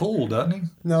rooftop pool, doesn't he?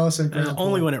 No, it's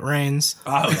Only when it rains.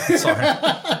 Oh, sorry.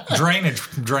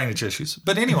 Drainage issues.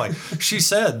 But anyway, she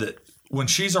said that when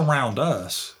she's around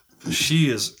us, she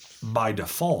is by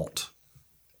default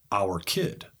our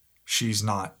kid. She's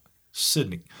not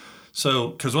Sydney. So,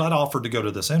 because I'd offered to go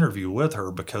to this interview with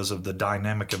her because of the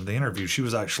dynamic of the interview. She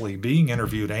was actually being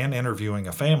interviewed and interviewing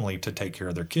a family to take care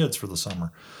of their kids for the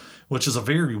summer, which is a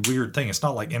very weird thing. It's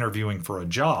not like interviewing for a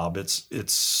job. It's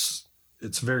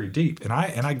very deep. And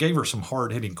I gave her some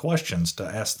hard-hitting questions to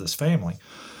ask this family.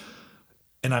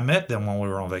 And I met them when we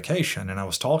were on vacation, and I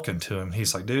was talking to him.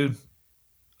 He's like, dude,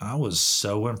 I was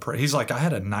so impressed. He's like, I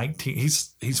had a 19,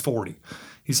 he's 40.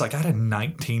 He's like, I had a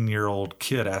 19-year-old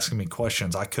kid asking me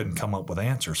questions I couldn't come up with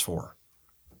answers for.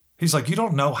 He's like, you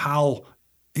don't know how,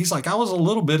 he's like, I was a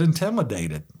little bit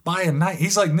intimidated by a night.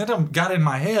 He's like, then got in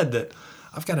my head that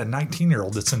I've got a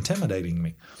 19-year-old that's intimidating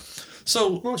me.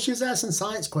 So, well, she was asking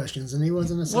science questions, and he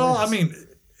wasn't a scientist. Well, I mean,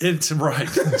 it's right.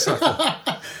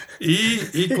 E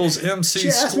equals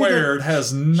MC squared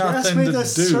has nothing to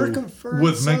do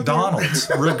with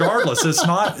McDonald's. Regardless, it's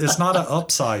not an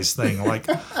upsize thing. Like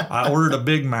I ordered a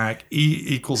Big Mac, E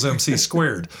equals MC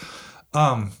squared.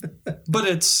 But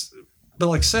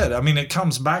like I said, I mean, it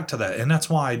comes back to that, and that's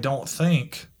why I don't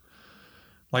think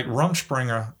like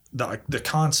Rumspringa. The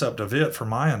concept of it, from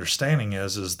my understanding,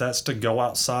 is that's to go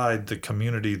outside the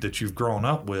community that you've grown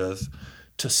up with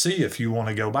to see if you want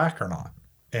to go back or not.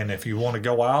 And if you want to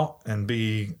go out and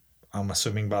be, I'm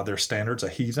assuming by their standards, a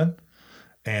heathen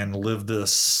and live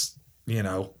this,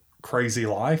 crazy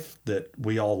life that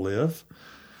we all live.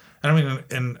 And I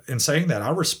mean, in saying that,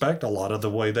 I respect a lot of the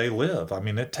way they live. I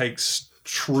mean, it takes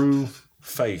true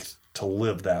faith to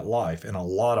live that life and a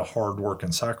lot of hard work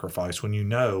and sacrifice when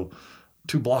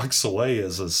 2 blocks away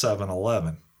is a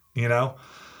 7-Eleven,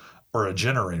 or a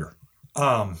generator.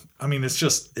 I mean,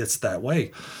 it's that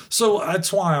way. So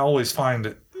that's why I always find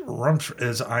it,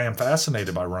 I am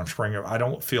fascinated by Rumspringa. I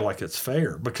don't feel like it's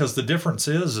fair because the difference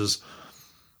is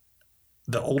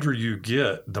the older you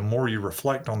get, the more you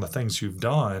reflect on the things you've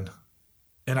done.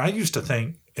 And I used to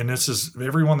think, and this is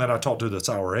everyone that I talk to that's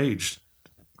our age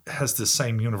has this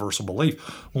same universal belief.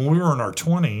 When we were in our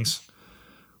 20s,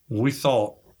 we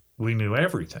thought we knew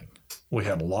everything. We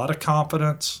had a lot of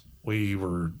confidence. We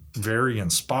were very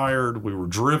inspired. We were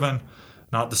driven.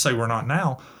 Not to say we're not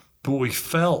now, but we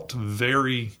felt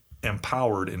very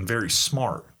empowered and very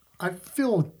smart. I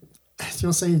feel,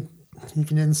 you'll say you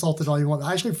can insult it all you want.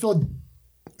 I actually feel,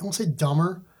 I won't say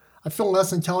dumber. I feel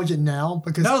less intelligent now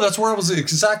because no, that's where I was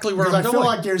exactly where I'm going. I feel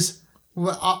like there's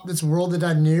this world that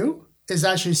I knew is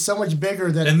actually so much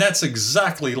bigger than. And that's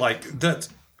exactly like that.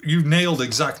 You nailed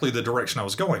exactly the direction I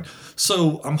was going.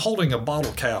 So I'm holding a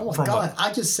bottle cap oh from. God,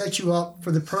 I just set you up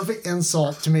for the perfect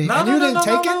insult to me, no, and no, you no, didn't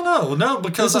no, take no, it. No,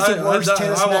 because this is the worst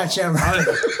tennis match ever.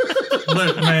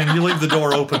 Look, man, you leave the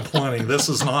door open plenty. This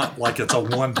is not like it's a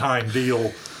one-time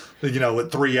deal.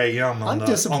 At 3 a.m. on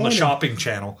the shopping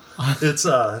channel. It's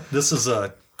this is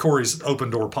Corey's open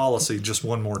door policy. Just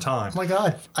one more time. Oh my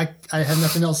God, I had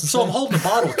nothing else to say. So I'm holding a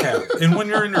bottle cap, and when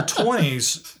you're in your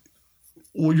 20s.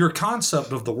 Well, your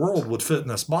concept of the world would fit in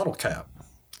this bottle cap.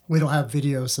 We don't have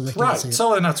video, so they can't see it.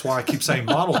 So, and that's why I keep saying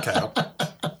bottle cap.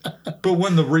 But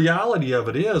when the reality of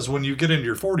it is, when you get into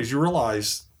your 40s, you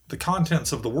realize the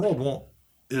contents of the world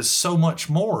is so much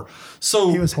more. So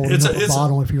He was holding up a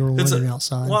bottle if you were wondering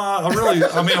outside. Well,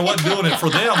 I wasn't doing it for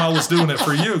them. I was doing it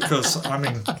for you because,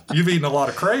 you've eaten a lot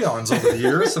of crayons over the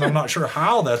years, and I'm not sure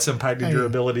how that's impacted your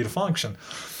ability to function.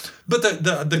 But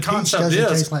the concept peach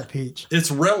doesn't is, taste like peach.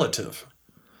 It's relative.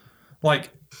 Like,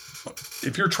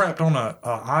 if you're trapped on an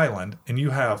island and you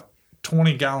have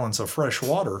 20 gallons of fresh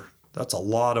water, that's a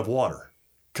lot of water.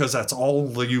 Because that's all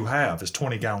that you have is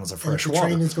 20 gallons of fresh water.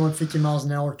 The train is going 50 miles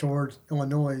an hour toward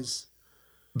Illinois.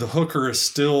 The hooker is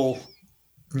still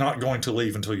not going to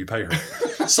leave until you pay her.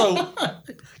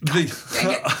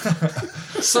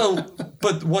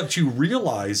 But what you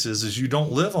realize is you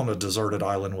don't live on a deserted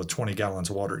island with 20 gallons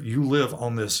of water. You live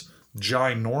on this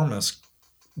ginormous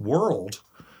world,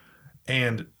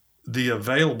 and the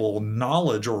available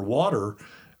knowledge or water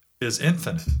is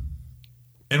infinite.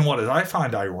 And what I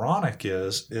find ironic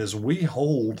is we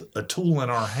hold a tool in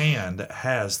our hand that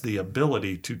has the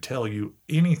ability to tell you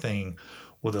anything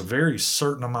with a very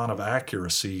certain amount of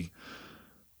accuracy.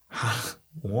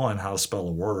 One, how to spell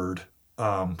a word,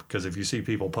 because if you see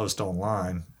people post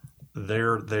online,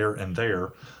 there, and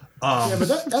there.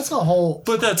 But that's a whole.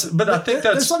 But I think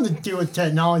there's something to do with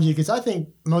technology, because I think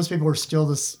most people are still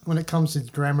this when it comes to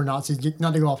grammar Nazis.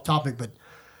 Not to go off topic, but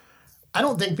I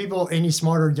don't think people are any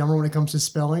smarter or dumber when it comes to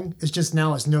spelling. It's just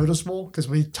now it's noticeable because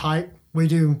we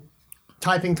do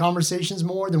typing conversations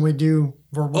more than we do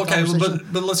verbal conversations.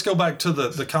 but let's go back to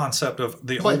the concept of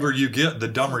the older you get, the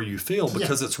dumber you feel,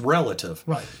 because it's relative.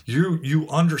 Right. You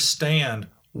understand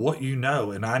what you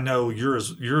know, and I know you're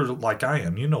like I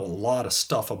am. You know a lot of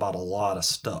stuff about a lot of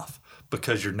stuff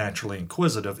because you're naturally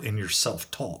inquisitive and you're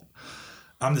self-taught.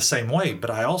 I'm the same way, but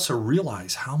I also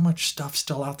realize how much stuff's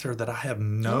still out there that I have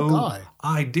no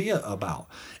idea about.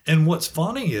 And what's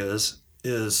funny is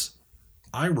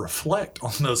I reflect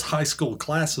on those high school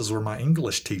classes where my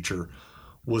English teacher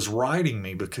was writing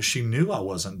me because she knew I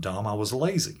wasn't dumb, I was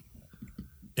lazy.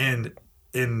 And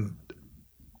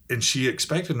she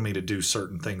expected me to do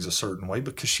certain things a certain way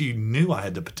because she knew I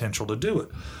had the potential to do it.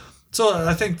 So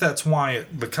I think that's why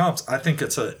it becomes,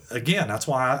 that's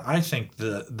why I think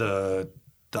the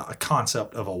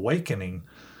concept of awakening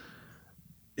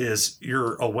is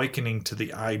you're awakening to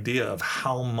the idea of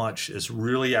how much is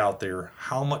really out there,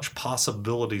 how much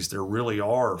possibilities there really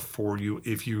are for you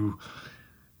if you're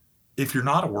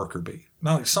not a worker bee.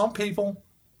 Now, some people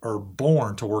are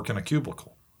born to work in a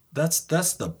cubicle. That's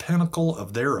the pinnacle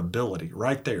of their ability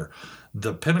right there.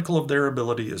 The pinnacle of their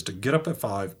ability is to get up at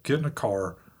 5, get in a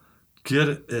car, get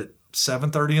it at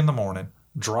 7:30 in the morning,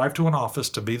 drive to an office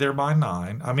to be there by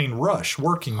 9. I mean, rush,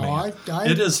 working man.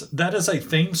 That is a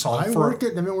theme song. I've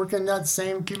been working in that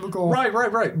same cubicle. Right.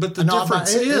 But the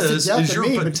difference is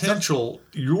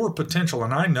your potential,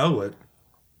 and I know it,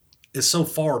 is so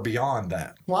far beyond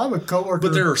that. Well, I have a coworker.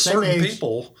 But there are certain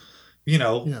people,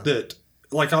 that,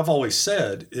 like I've always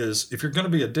said, is if you're going to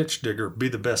be a ditch digger, be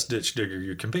the best ditch digger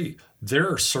you can be.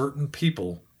 There are certain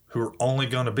people who are only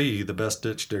going to be the best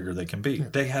ditch digger they can be. Yeah.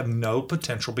 They have no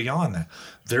potential beyond that.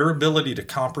 Their ability to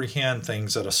comprehend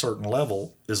things at a certain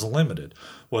level is limited,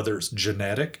 whether it's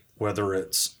genetic, whether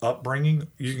it's upbringing,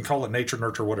 you can call it nature,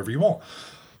 nurture, whatever you want.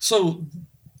 So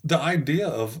the idea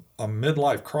of a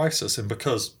midlife crisis, and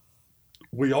because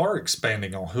we are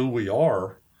expanding on who we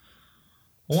are,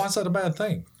 why is that a bad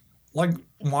thing? Like,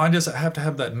 why does it have to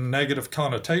have that negative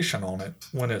connotation on it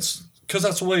when it's, because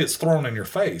that's the way it's thrown in your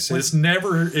face.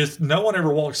 No one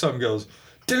ever walks up and goes,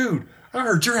 dude, I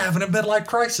heard you're having a midlife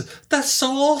crisis. That's so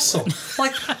awesome.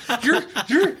 Like,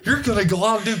 you're going to go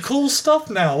out and do cool stuff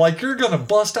now. Like, you're going to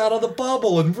bust out of the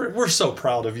bubble, and we're so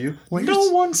proud of you. Well, no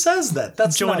one says that.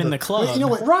 That's joining the club. Well, you know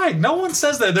what? Right. No one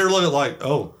says that. They're like,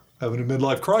 oh, having a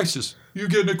midlife crisis. You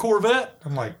getting a Corvette?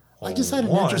 I'm like, I just had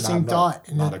an interesting thought.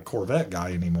 I'm not a Corvette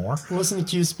guy anymore. Listening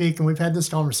to you speak, and we've had this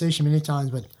conversation many times,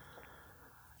 but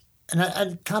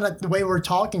I kind of, the way we're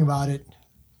talking about it,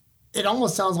 it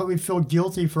almost sounds like we feel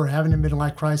guilty for having a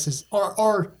midlife crisis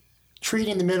or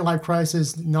treating the midlife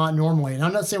crisis not normally. And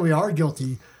I'm not saying we are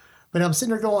guilty, but I'm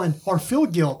sitting there going, or feel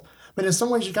guilt. But in some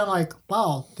ways you're kind of like,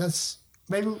 wow, that's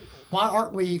maybe, why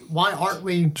aren't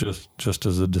we? Just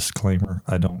as a disclaimer,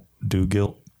 I don't do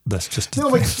guilt. That's just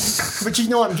no, but you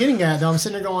know what I'm getting at, though. I'm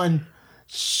sitting there going,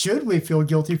 should we feel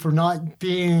guilty for not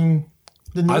being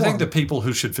the norm? I think the people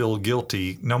who should feel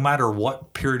guilty, no matter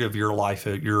what period of your life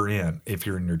you're in, if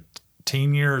you're in your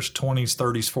teen years, 20s,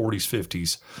 30s, 40s,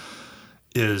 50s,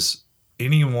 is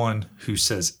anyone who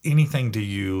says anything to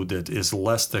you that is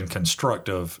less than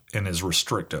constructive and is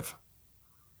restrictive.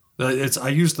 I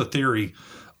use the theory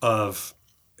of,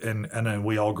 and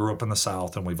we all grew up in the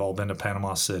South, and we've all been to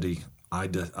Panama City. I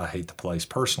hate the place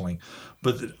personally,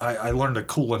 but I learned a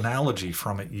cool analogy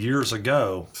from it years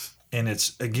ago, and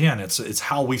it's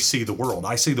how we see the world.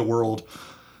 I see the world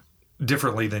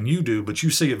differently than you do, but you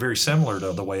see it very similar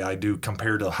to the way I do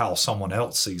compared to how someone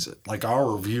else sees it. Like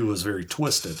our view is very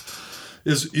twisted.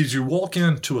 Is you walk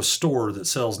into a store that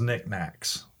sells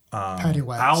knickknacks,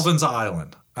 Alvin's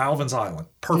Island,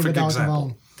 perfect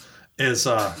example. Is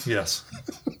yes.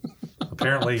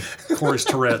 Apparently, Corey's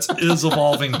Tourette's is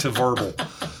evolving to verbal.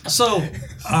 So,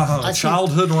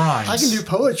 childhood rhymes. I can do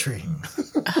poetry.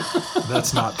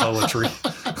 That's not poetry.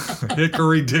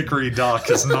 Hickory Dickory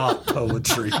Dock is not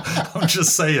poetry. I'm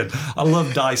just saying. I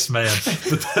love Dice Man,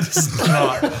 but that is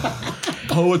not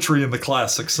poetry in the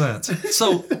classic sense.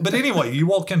 So, but anyway, you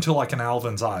walk into like an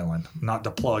Alvin's Island, not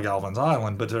to plug Alvin's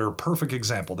Island, but they're a perfect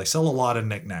example. They sell a lot of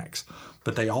knickknacks,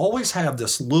 but they always have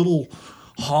this little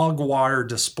hog wire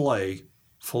display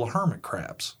full of hermit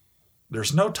crabs.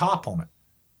 There's no top on it.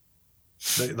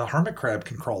 The hermit crab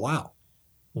can crawl out.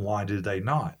 Why do they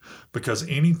not? Because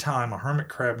anytime a hermit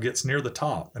crab gets near the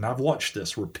top, and I've watched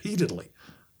this repeatedly,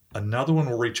 another one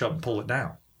will reach up and pull it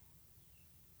down.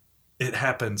 It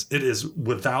happens. It is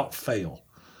without fail.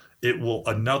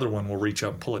 Another one will reach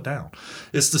up and pull it down.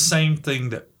 It's the same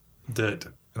thing that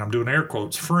and I'm doing air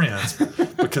quotes, friends,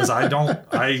 because I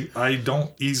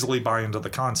don't easily buy into the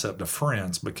concept of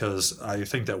friends, because I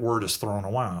think that word is thrown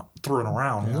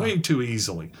around way too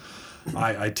easily.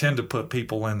 I tend to put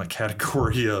people in the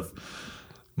category of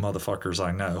motherfuckers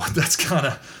I know. That's kind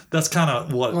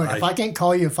of what. Well, if I can't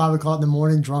call you at 5 o'clock in the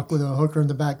morning, drunk with a hooker in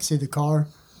the back seat of the car,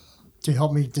 to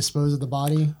help me dispose of the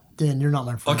body, then you're not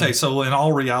my friend. Okay, so in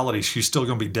all reality, she's still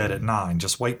going to be dead at 9.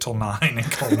 Just wait till 9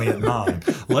 and call me at 9.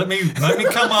 Let me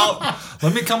come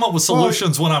up with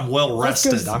solutions when I'm well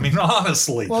rested. I mean,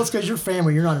 honestly. Well, it's because you're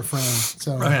family. You're not a friend,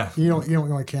 so you don't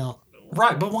really count.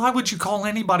 Right, but why would you call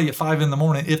anybody at 5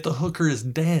 a.m. if the hooker is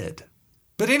dead?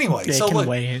 But anyway, they so can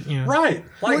wait, right,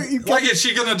 like is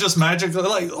she gonna just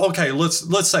magically okay?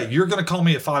 Let's say you're gonna call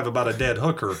me at 5 about a dead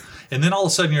hooker, and then all of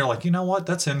a sudden you're like, you know what?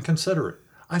 That's inconsiderate.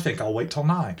 I think I'll wait till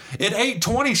 9. At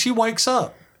 8:20, she wakes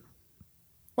up.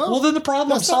 Well, then the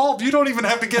problem's solved. You don't even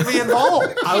have to get me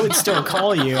involved. I would still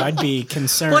call you. I'd be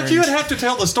concerned. Like, you'd have to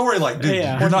tell the story like, dude,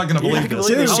 you're not going to believe this.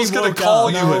 I was going to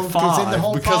call you at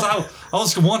 5 because I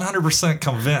was 100%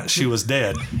 convinced she was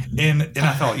dead. And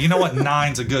I thought, you know what?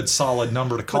 9's a good solid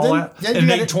number to call at. And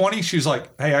 8:20, she was like,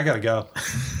 hey, I got to go.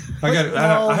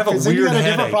 I have a weird headache. Then you got a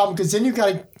different problem, because then you got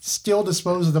to still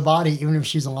dispose of the body even if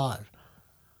she's alive.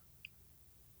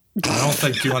 I don't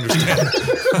think you understand.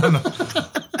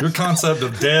 Your concept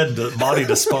of dead body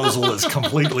disposal is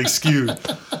completely skewed.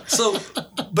 So,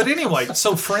 but anyway,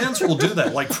 so friends will do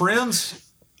that. Like friends,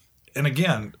 and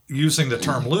again, using the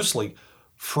term loosely,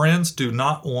 friends do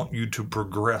not want you to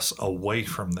progress away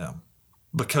from them,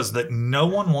 because that no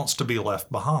one wants to be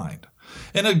left behind.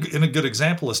 And a good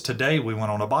example is today we went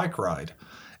on a bike ride,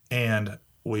 and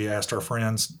we asked our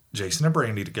friends Jason and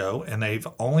Brandy to go, and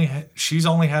she's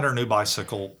only had her new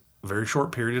bicycle a very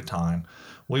short period of time.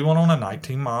 We went on a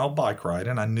 19-mile bike ride,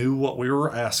 and I knew what we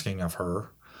were asking of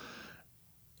her.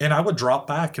 And I would drop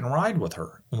back and ride with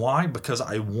her. Why? Because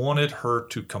I wanted her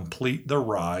to complete the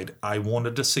ride. I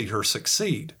wanted to see her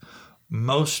succeed.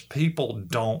 Most people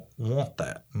don't want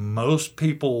that. Most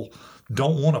people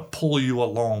don't want to pull you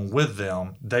along with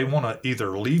them. They want to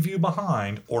either leave you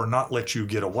behind or not let you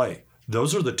get away.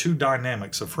 Those are the two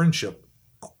dynamics of friendship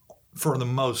for the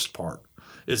most part.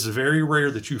 It's very rare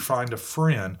that you find a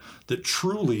friend that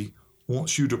truly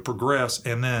wants you to progress,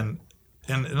 and then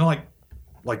and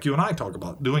like you and I talk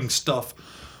about, doing stuff,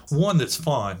 one that's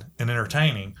fun and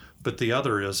entertaining, but the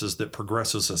other is that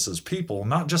progresses us as people,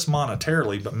 not just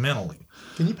monetarily, but mentally.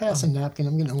 Can you pass a napkin?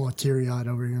 I'm getting a little teary-eyed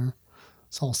over here.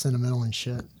 It's all sentimental and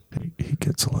shit. He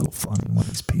gets a little funny when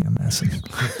he's PMSing.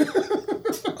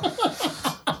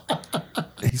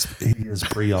 He is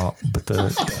pre-op, but the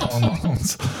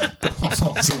hormones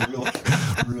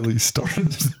are really starting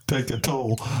to take a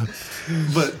toll.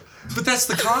 But that's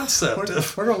the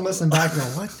concept. We're going to listen back and go,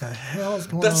 what the hell is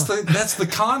going on? That's the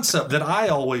concept that I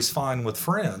always find with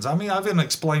friends. I mean, I've even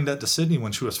explained that to Sydney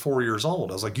when she was 4 years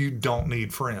old. I was like, you don't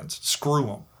need friends. Screw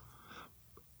them.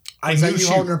 Is that you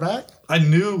holding her back? I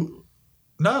knew.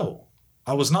 No,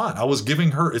 I was not. I was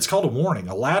giving her, it's called a warning.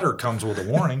 A ladder comes with a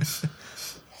warning.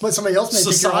 But somebody else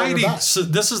may think you're holding her back. So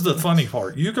this is the funny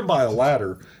part. You can buy a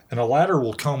ladder, and a ladder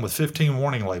will come with 15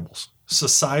 warning labels.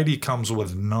 Society comes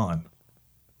with none.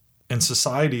 And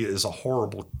society is a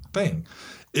horrible thing.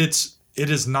 It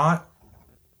is not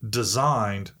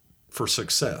designed for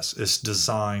success. It's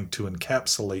designed to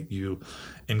encapsulate you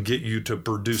and get you to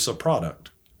produce a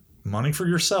product. Money for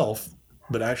yourself,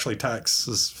 but actually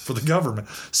taxes for the government.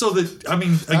 So that, I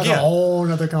mean, That's again, a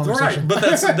whole other conversation. right? But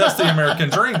that's the American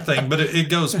dream thing. But it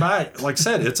goes back, like I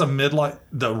said, it's a midlife.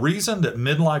 The reason that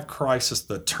midlife crisis,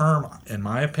 the term, in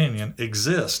my opinion,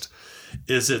 exists,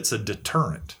 is it's a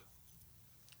deterrent.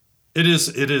 It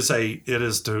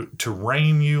is to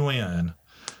rein you in,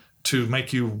 to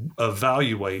make you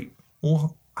evaluate,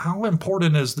 well, how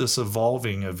important is this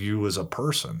evolving of you as a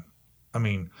person? I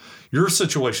mean, your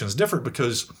situation is different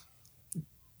because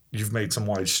you've made some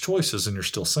wise choices and you're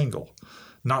still single.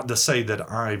 Not to say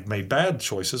that I've made bad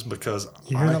choices, because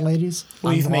You hear that, ladies?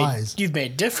 Well, I'm you've wise.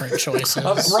 made different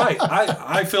choices. right.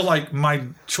 I feel like my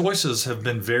choices have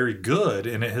been very good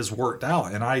and it has worked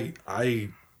out. And I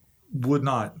would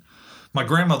not. My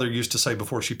grandmother used to say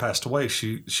before she passed away,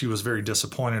 she was very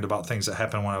disappointed about things that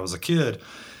happened when I was a kid.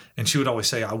 And she would always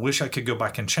say, I wish I could go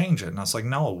back and change it. And I was like,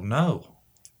 no.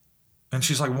 And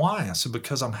she's like, why? I said,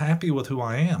 because I'm happy with who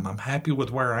I am. I'm happy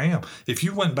with where I am. If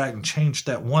you went back and changed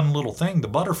that one little thing, the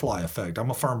butterfly effect,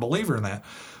 I'm a firm believer in that,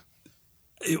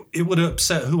 it would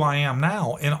upset who I am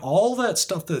now. And all that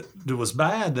stuff that was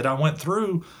bad that I went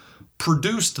through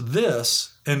produced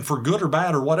this, and for good or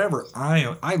bad or whatever,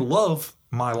 I love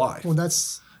my life. Well,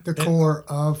 that's the core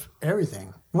of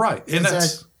everything. Right. And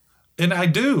Is and I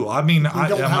do. I mean, You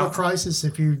don't have a crisis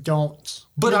if you don't.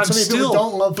 But I'm so many people still.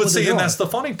 don't love But what see, they're and doing. that's the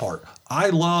funny part. I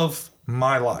love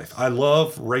my life. I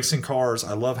love racing cars.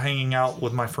 I love hanging out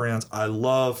with my friends. I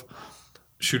love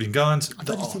shooting guns. I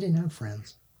thought you said you didn't have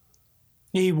friends.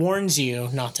 He warns you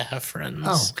not to have friends.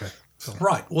 Oh, okay.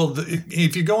 Right. Well,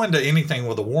 if you go into anything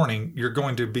with a warning, you're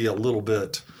going to be a little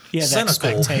bit Yeah, the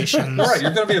cynical. expectations. Right.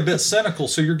 You're going to be a bit cynical,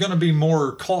 so you're going to be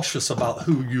more cautious about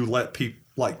who you let people,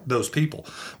 like those people.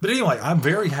 But anyway, I'm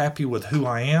very happy with who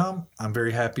I am. I'm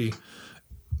very happy.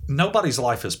 Nobody's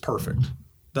life is perfect.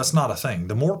 That's not a thing.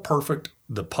 The more perfect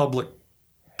the public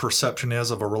perception is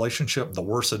of a relationship, the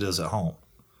worse it is at home.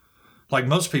 Like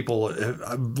most people,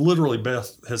 literally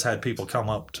Beth has had people come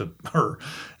up to her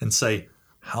and say,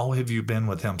 how have you been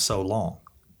with him so long?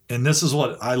 And this is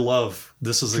what I love.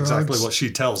 This is exactly Drugs. what she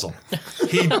tells them.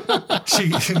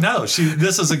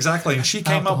 This is exactly, and she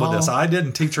came up with this. I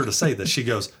didn't teach her to say this. She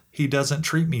goes, he doesn't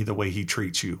treat me the way he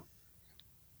treats you.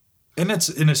 And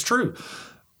it's true.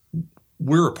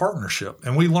 We're a partnership,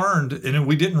 and we learned, and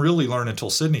we didn't really learn until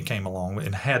Sydney came along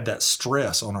and had that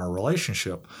stress on our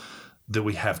relationship that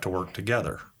we have to work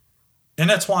together. And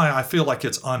that's why I feel like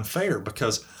it's unfair,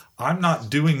 because I'm not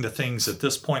doing the things at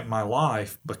this point in my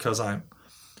life because I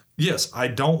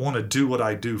don't want to do what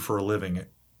I do for a living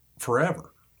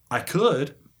forever. I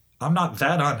could. I'm not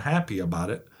that unhappy about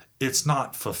it. It's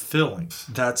not fulfilling.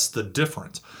 That's the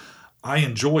difference. I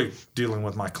enjoy dealing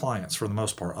with my clients for the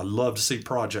most part. I love to see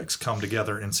projects come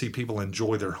together and see people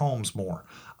enjoy their homes more.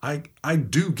 I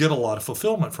do get a lot of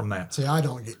fulfillment from that. See, I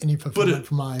don't get any fulfillment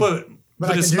from mine. But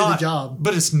I it's can do not, the job.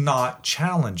 But it's not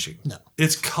challenging. No.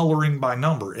 It's coloring by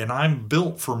number, and I'm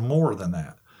built for more than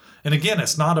that. And again,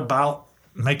 it's not about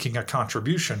making a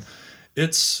contribution.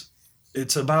 It's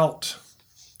about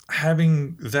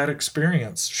having that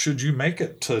experience, should you make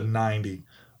it to 90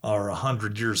 or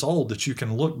 100 years old, that you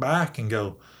can look back and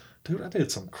go, dude, I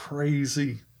did some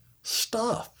crazy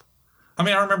stuff. I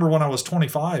mean, I remember when I was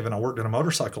 25 and I worked in a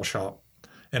motorcycle shop,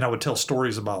 and I would tell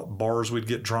stories about bars we'd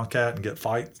get drunk at and get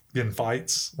in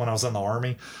fights when I was in the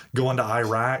Army, going to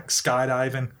Iraq,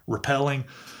 skydiving, rappelling,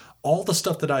 all the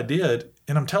stuff that I did.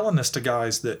 And I'm telling this to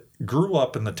guys that grew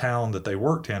up in the town that they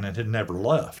worked in and had never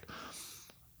left.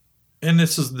 And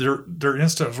this is their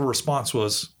instant response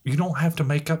was, you don't have to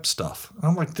make up stuff. And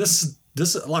I'm like, this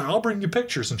is like, I'll bring you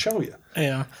pictures and show you.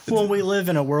 Yeah. Well, we live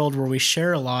in a world where we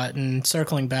share a lot, and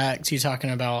circling back to you talking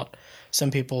about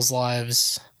some people's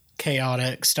lives,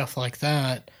 chaotic, stuff like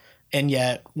that. And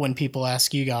yet when people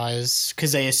ask you guys,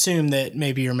 because they assume that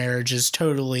maybe your marriage is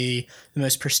totally the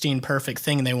most pristine, perfect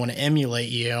thing, and they want to emulate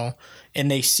you,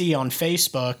 and they see on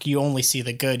Facebook, you only see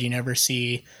the good, you never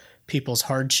see people's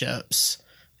hardships.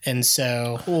 And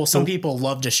so, some people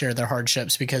love to share their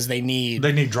hardships because they need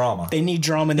drama. They need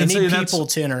drama, and they need people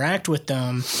to interact with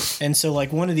them. And so,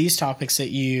 like, one of these topics that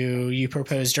you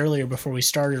proposed earlier before we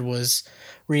started was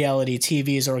reality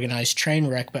TV's organized train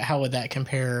wreck, but how would that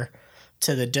compare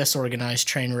to the disorganized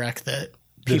train wreck that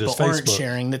people aren't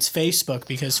sharing? That's Facebook,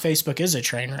 because Facebook is a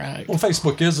train wreck. Well,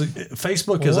 Facebook is a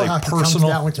To personal.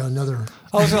 that one to another.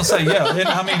 I was going to say, yeah. And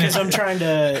I mean, because I'm trying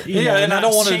to, and I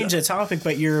don't want to change the topic,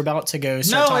 but you're about to go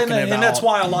start talking about and that's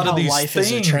why a lot of these life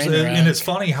things, is a train wreck. and it's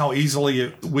funny how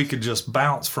easily we could just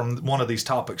bounce from one of these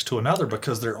topics to another,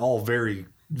 because they're all very,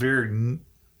 very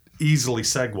easily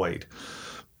segued.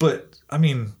 But I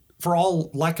mean, for all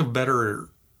lack of better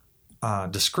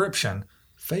description,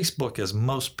 Facebook is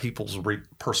most people's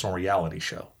personal reality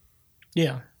show.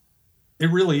 Yeah. It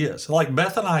really is. Like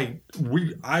Beth and I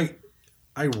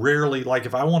rarely, like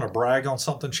if I want to brag on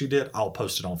something she did, I'll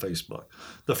post it on Facebook.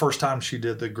 The first time she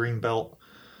did the green belt,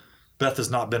 Beth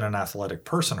has not been an athletic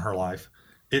person in her life.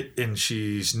 And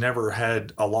she's never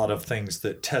had a lot of things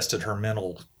that tested her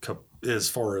mental as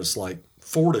far as like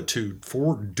fortitude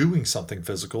for doing something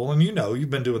physical. And you've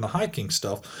been doing the hiking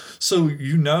stuff. So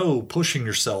pushing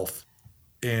yourself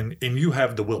and you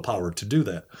have the willpower to do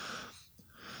that.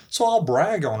 So I'll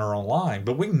brag on her online,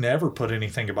 but we never put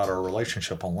anything about our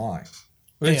relationship online.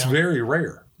 It's very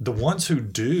rare. The ones who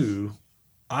do,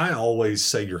 I always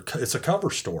say it's a cover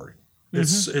story.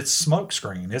 It's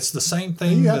smokescreen. It's the same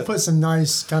thing. You have to put some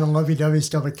nice kind of lovey-dovey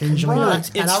stuff occasionally.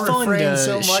 Right. And I refrain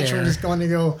so much share. from just going to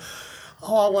go,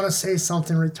 I want to say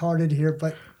something retarded here,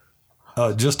 but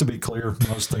just to be clear,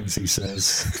 most things he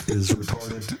says is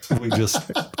retarded.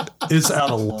 It's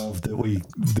out of love that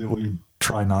we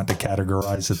try not to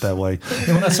categorize it that way.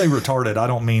 And when I say retarded, I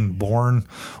don't mean born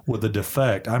with a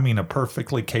defect. I mean a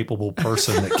perfectly capable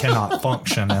person that cannot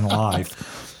function in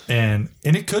life. And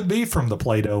it could be from the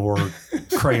Play-Doh or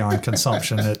crayon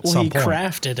consumption at some point. He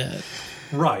crafted it.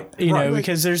 Right.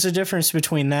 Because there's a difference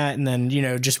between that and then,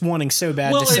 just wanting so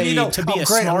bad to say, to be a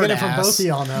great, smart I'm ass. from both of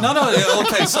y'all now. No.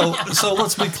 Okay. So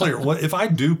let's be clear. If I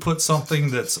do put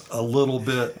something that's a little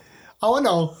bit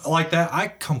like that, I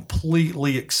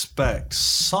completely expect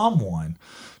someone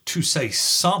to say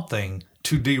something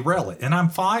to derail it. And I'm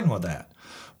fine with that.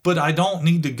 But I don't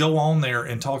need to go on there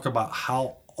and talk about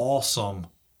how awesome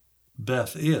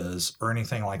Beth is or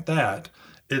anything like that.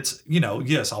 It's,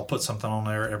 yes, I'll put something on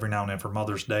there every now and then for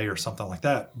Mother's Day or something like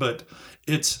that. But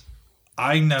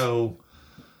I know,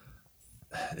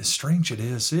 as strange it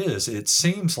is, it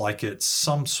seems like it's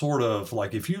some sort of,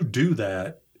 like if you do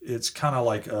that, it's kind of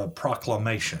like a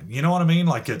proclamation. You know what I mean?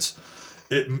 Like it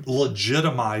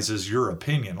legitimizes your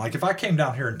opinion. Like if I came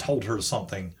down here and told her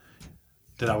something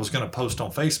that I was going to post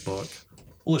on Facebook,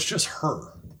 well, it's just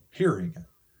her hearing it.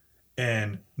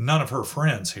 And none of her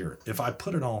friends hear it. If I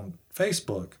put it on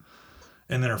Facebook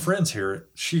and then her friends hear it,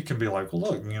 she can be like, well,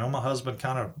 look, my husband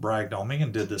kind of bragged on me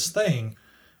and did this thing,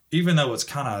 even though it's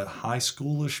kind of high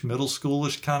schoolish, middle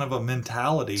schoolish kind of a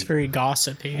mentality. It's very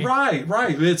gossipy. Right.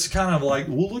 It's kind of like,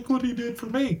 well, look what he did for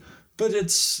me. But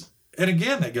and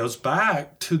again, it goes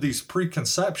back to these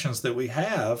preconceptions that we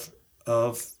have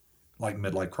of like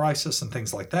midlife crisis and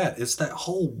things like that. It's that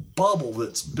whole bubble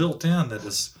that's built in that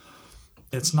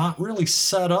it's not really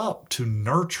set up to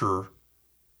nurture.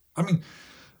 I mean,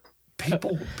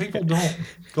 people don't.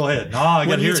 Go ahead. No, I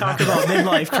got to hear it. When you talk about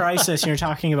midlife crisis, you're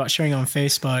talking about sharing on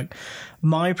Facebook.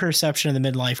 My perception of the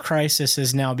midlife crisis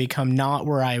has now become not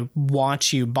where I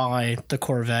watch you buy the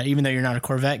Corvette, even though you're not a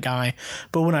Corvette guy,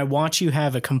 but when I watch you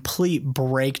have a complete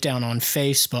breakdown on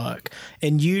Facebook.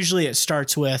 And usually it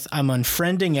starts with, I'm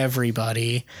unfriending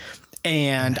everybody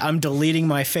and I'm deleting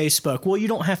my Facebook. Well, you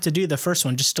don't have to do the first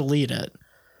one, just delete it.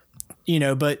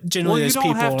 But generally those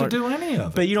people have to do any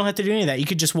of it. But you don't have to do any of that. You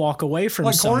could just walk away from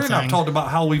like something. Corey and I've talked about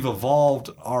how we've evolved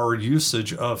our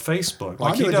usage of Facebook.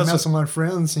 Like I do it to mess with my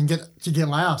friends and get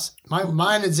laughs.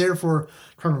 Mine is there to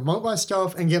promote my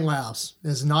stuff and get laughs.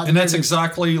 It's not. And that's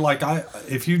exactly like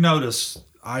if you notice,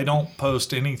 I don't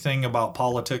post anything about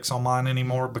politics on mine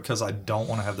anymore because I don't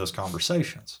want to have those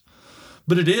conversations.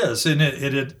 But it is, and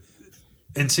and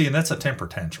that's a temper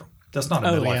tantrum. That's not a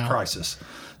midlife crisis.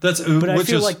 But I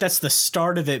feel like that's the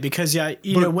start of it because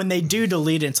when they do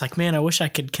delete it, it's like, man, I wish I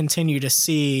could continue to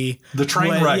see the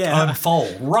train wreck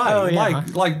unfold. Right. Oh, yeah.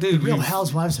 Like dude. Real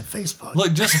Housewives of Facebook.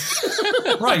 Look,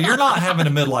 right. You're not having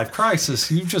a midlife crisis.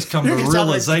 You've just come to a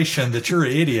realization that you're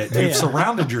an idiot. You've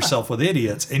surrounded yourself with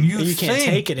idiots and you can't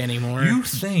take it anymore. You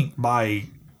think by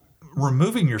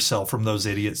removing yourself from those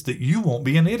idiots that you won't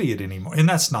be an idiot anymore. And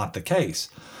that's not the case.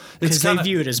 Because they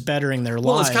view it as bettering their lives.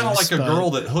 Well, it's kind of like a girl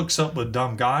that hooks up with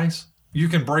dumb guys. You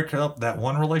can break up that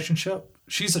one relationship.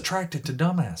 She's attracted to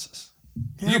dumbasses.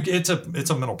 Yeah. It's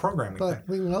a mental programming thing. But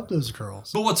we love those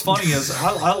girls. But what's funny is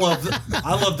I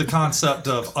love the concept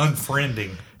of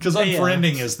unfriending, because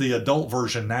unfriending is the adult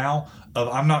version now of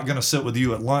I'm not going to sit with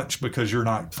you at lunch because you're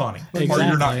not funny or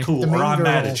you're not cool or I'm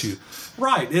mad at you.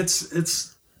 Right?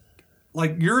 It's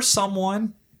like you're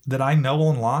someone that I know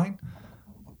online.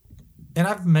 And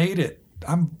I've made it.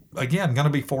 I'm, again, going to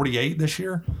be 48 this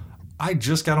year. I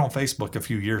just got on Facebook a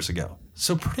few years ago.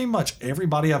 So pretty much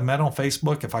everybody I've met on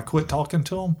Facebook, if I quit talking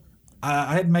to them,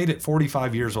 I had made it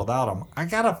 45 years without them. I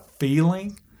got a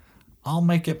feeling I'll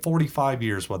make it 45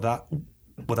 years without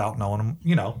knowing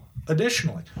them,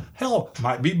 additionally. Hell,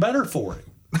 might be better for it.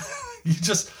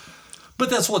 But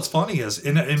that's what's funny is,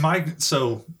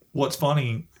 what's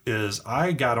funny is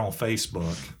I got on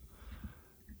Facebook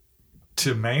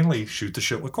to mainly shoot the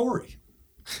shit with Corey.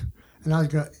 And I was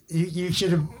going, you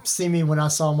should have seen me when I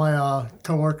saw my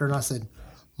coworker, and I said,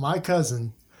 my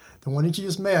cousin, the one that you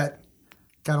just met,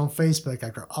 got on Facebook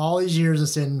after all these years of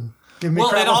saying, give me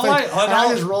crap on Facebook. And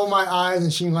I just rolled my eyes,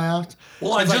 and she laughed.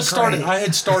 Well, I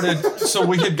had started, so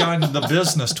we had gotten the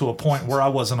business to a point where I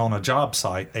wasn't on a job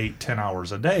site 8-10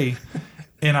 hours a day.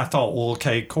 And I thought, well,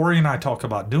 okay, Corey and I talk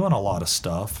about doing a lot of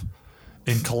stuff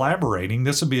and collaborating.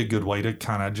 This would be a good way to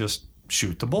kind of just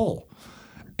shoot the bull.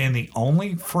 And the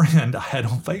only friend I had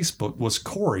on Facebook was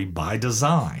Corey by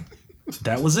design.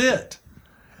 That was it.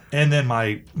 And then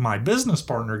my business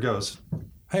partner goes,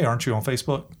 hey, aren't you on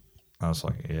Facebook? I was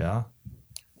like, yeah.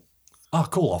 Oh,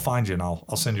 cool. I'll find you and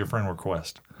I'll send you a friend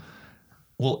request.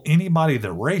 Well, anybody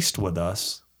that raced with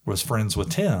us was friends with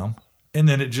Tim. And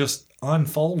then it just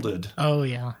unfolded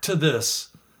to this.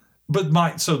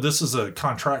 But so this is a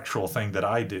contractual thing that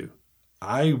I do.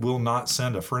 I will not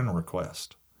send a friend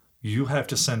request. You have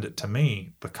to send it to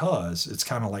me because it's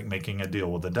kind of like making a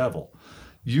deal with the devil.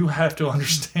 You have to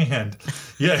understand.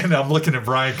 Yeah, and I'm looking at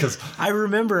Brian because I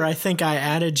remember I think I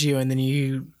added you and then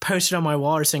you posted on my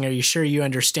wall saying, are you sure you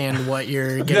understand what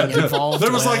you're getting involved with?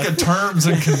 There was like a terms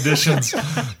and conditions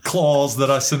clause that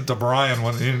I sent to Brian.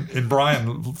 And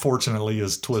Brian, fortunately,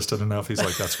 is twisted enough. He's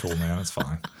like, that's cool, man. It's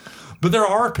fine. But there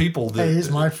are people that... Hey,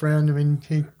 he's my friend. I mean,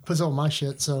 he puts up my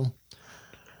shit, so...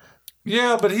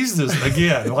 Yeah, but he's just,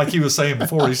 again, like he was saying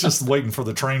before, he's just waiting for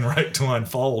the train wreck to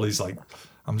unfold. He's like,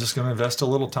 I'm just going to invest a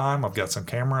little time. I've got some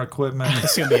camera equipment.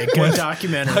 It's going to be a good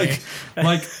documentary.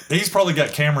 Like he's probably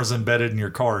got cameras embedded in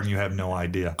your car and you have no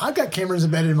idea. I've got cameras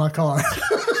embedded in my car.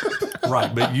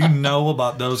 Right, but you know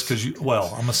about those because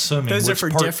I'm assuming those are for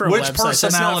different which websites.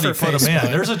 Personality put Facebook. them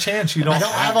in. There's a chance you don't. I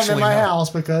don't have them in my know. house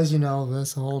because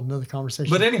that's a whole other conversation.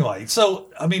 But anyway,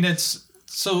 so I mean,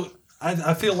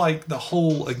 I feel like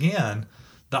the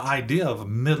idea of a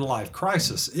midlife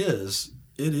crisis is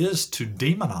to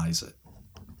demonize it.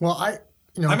 Well, I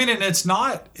mean, and it's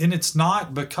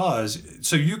not because,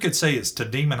 so you could say it's to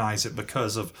demonize it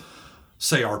because of,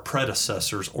 say, our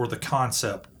predecessors or the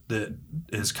concept that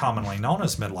is commonly known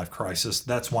as midlife crisis.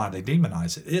 That's why they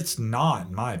demonize it. It's not,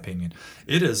 in my opinion.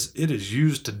 It is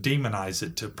used to demonize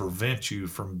it to prevent you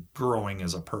from growing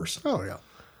as a person. Oh, yeah.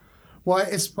 Well,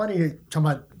 it's funny talking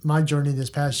about my journey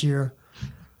this past year.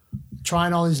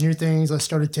 Trying all these new things. I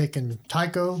started taking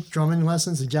taiko drumming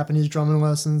lessons, the Japanese drumming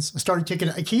lessons. I started taking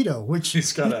aikido, which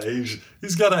he's got an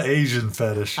Asian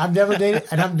fetish. I've never dated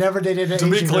an Asian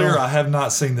To be clear, girl. I have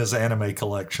not seen this anime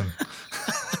collection.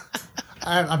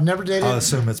 I've never dated. I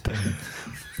assume it's pending.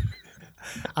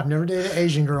 I've never dated an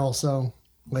Asian girl, so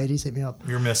ladies, hit me up.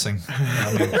 You're missing.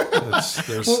 I mean,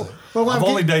 I've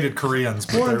only dated Koreans.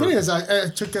 But the thing is, I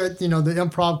took the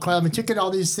improv class. I took it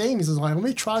all these things. It's like, let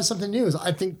me try something new.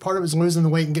 I think part of it was losing the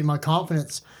weight and getting my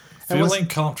confidence. Feeling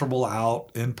comfortable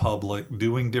out in public,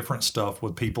 doing different stuff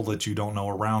with people that you don't know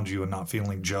around you and not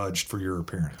feeling judged for your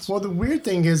appearance. Well, the weird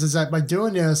thing is that by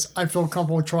doing this, I feel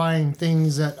comfortable trying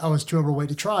things that I was too overweight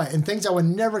to try and things I would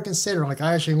never consider. Like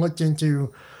I actually looked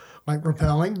into like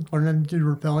rappelling,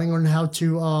 learn how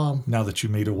to... now that you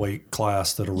meet a weight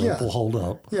class that a rope will hold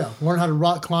up. Yeah, learn how to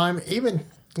rock climb, even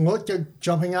looked at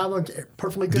jumping out of a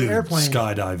perfectly good airplane.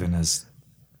 Skydiving is...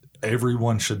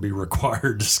 Everyone should be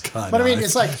required to skydive. But I mean,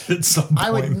 it's like... at some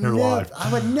point in their life.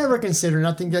 I would never consider, and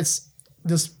I think that's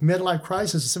this midlife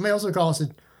crisis. Somebody else would call us and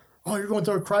said, oh, you're going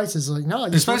through a crisis. Like, no.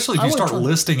 Especially if you start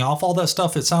listing off all that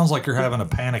stuff, it sounds like you're having a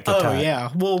panic attack. Oh, yeah.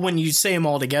 Well, when you say them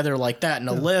all together like that in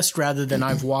a list, rather than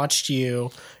I've watched you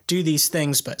do these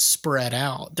things but spread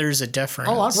out, there's a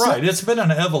difference. Oh, right. It's been an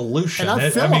evolution. And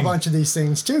I film a bunch of these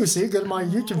things, too. See, go to my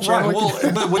YouTube channel. Right.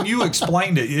 Well, but when you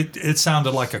explained it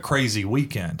sounded like a crazy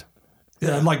weekend.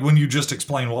 Yeah, like when you just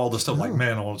explained all this stuff, like,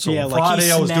 man, so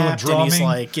Friday I was doing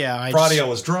drumming. Friday I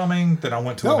was drumming. Then I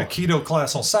went to an Aikido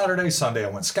class on Saturday. Sunday I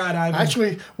went skydiving.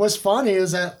 Actually, what's funny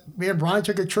is that me and Brian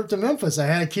took a trip to Memphis. I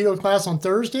had a Aikido class on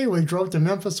Thursday. We drove to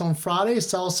Memphis on Friday,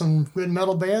 saw some good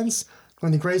metal bands.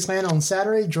 When the Graceland on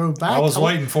Saturday, drove back. I was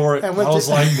waiting for it. I was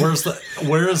like, where's the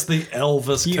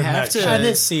Elvis connection? You have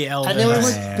to see Elvis. And then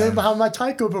we went behind my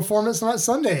taiko performance on that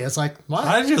Sunday. It's like,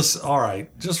 wow.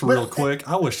 Just real quick,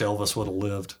 I wish Elvis would have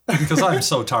lived because I'm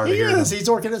so tired of hearing him. He's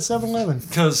working at 7-Eleven.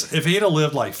 Because if he'd have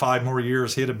lived like 5 more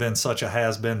years, he'd have been such a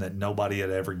has-been that nobody had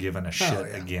ever given a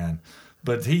shit again.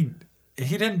 But he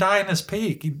didn't die in his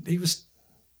peak. He was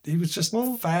just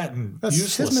fat and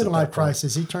useless. His midlife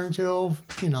crisis. He turned to,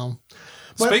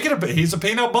 Speaking of, he's a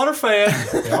peanut butter fan.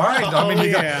 All right. I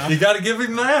mean, you got to give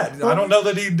him that. I don't know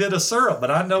that he did a syrup,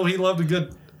 but I know he loved a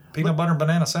good peanut butter and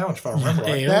banana sandwich, if I remember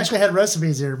right. They actually had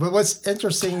recipes here. But what's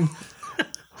interesting...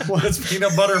 It's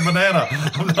peanut butter and banana.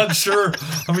 I'm not sure.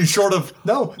 I mean, short of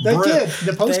no, they bread. did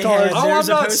the postcards. I'm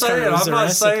not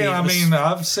saying. I mean,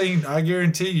 I've seen. I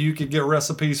guarantee you could get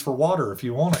recipes for water if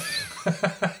you want it.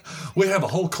 We have a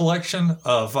whole collection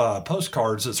of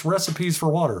postcards. It's recipes for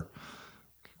water.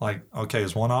 Like, okay,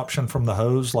 is one option from the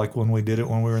hose, like when we did it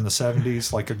when we were in the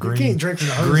 70s, like a green. You can't drink from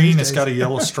the hose green, these it's got a days.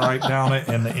 yellow stripe down it,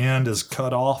 and the end is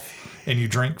cut off. And you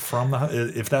drink from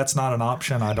the. If that's not an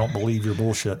option, I don't believe your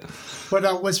bullshit.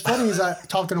 But what's funny is I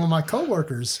talking with my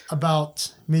coworkers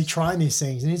about me trying these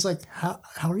things, and he's like, "How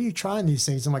are you trying these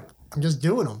things?" I'm like, "I'm just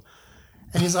doing them."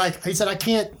 And he said, "I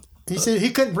can't." He said he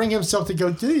couldn't bring himself to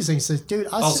go do these things. He says, "Dude,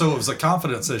 Also, it was a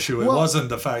confidence issue. It wasn't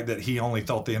the fact that he only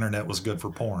thought the internet was good for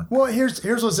porn. Well, here's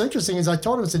what's interesting is I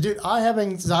told him, I said, dude, I have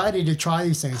anxiety to try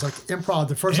these things, like improv.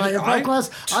 The first night improv class,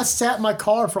 I sat in my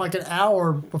car for like an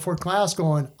hour before class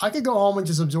going, I could go home and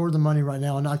just absorb the money right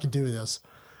now and I could do this.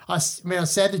 I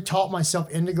sat to talk myself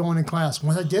into going to class.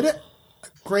 When I did it,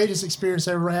 greatest experience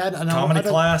I ever had. And Comedy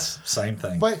class, same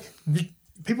thing. But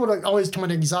people don't always come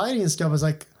with anxiety and stuff. I was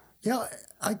like, yeah,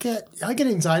 I get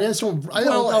anxiety. I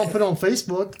don't put it on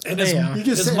Facebook. And you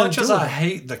just as much as I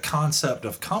hate the concept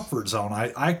of comfort zone,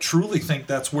 I truly think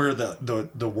that's where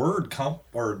the word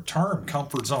or term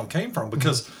comfort zone came from.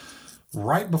 Because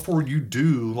right before you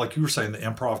do, like you were saying, the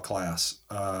improv class,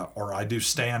 or I do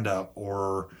stand up,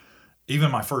 or even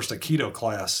my first Aikido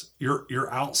class,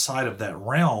 you're outside of that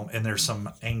realm, and there's some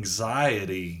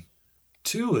anxiety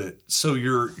to it. So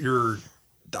you're.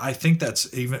 I think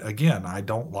that's even, again, I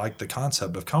don't like the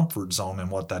concept of comfort zone and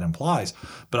what that implies,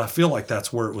 but I feel like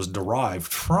that's where it was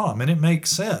derived from, and it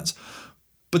makes sense.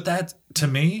 But that, to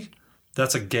me,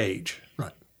 that's a gauge.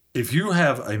 Right. If you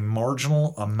have a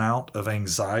marginal amount of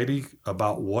anxiety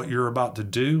about what you're about to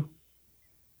do,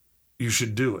 you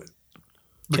should do it.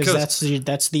 Because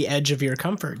that's the edge of your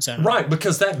comfort zone. Right,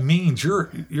 because that means you're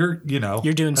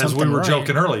doing something as we were right.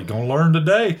 joking earlier, you're going to learn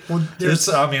today. Well,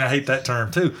 I hate that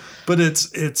term too, but it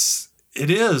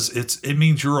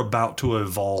means you're about to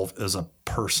evolve as a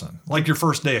person. Like your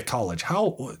first day of college.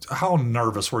 How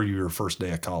nervous were you your first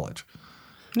day of college?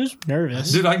 I was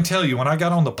nervous. Dude, I can tell you, when I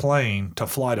got on the plane to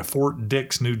fly to Fort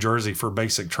Dix, New Jersey for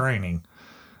basic training,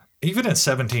 even at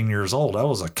 17 years old, I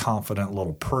was a confident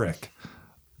little prick.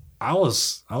 I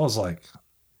was like,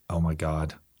 oh my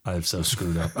God, I'm so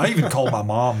screwed up. I even called my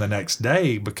mom the next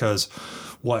day because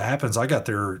what happens, I got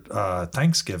there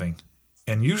Thanksgiving.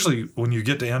 And usually when you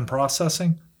get to end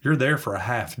processing, you're there for a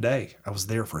half day. I was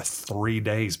there for 3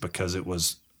 days because it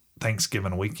was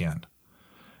Thanksgiving weekend.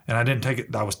 And I didn't take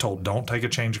it. I was told, don't take a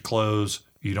change of clothes.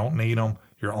 You don't need them.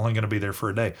 You're only going to be there for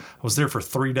a day. I was there for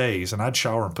 3 days, and I'd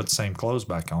shower and put the same clothes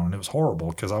back on. And it was horrible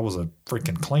because I was a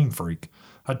freaking clean freak.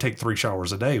 I'd take 3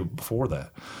 showers a day before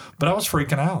that. But I was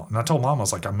freaking out. And I told Mom, I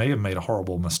was like, I may have made a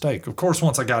horrible mistake. Of course,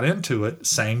 once I got into it,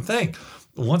 same thing.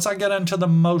 Once I got into the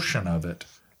motion of it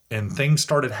and things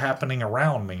started happening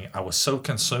around me, I was so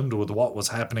consumed with what was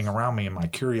happening around me, and my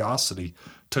curiosity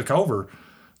took over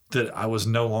that I was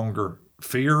no longer,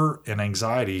 fear and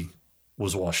anxiety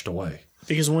was washed away.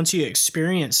 Because once you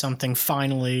experience something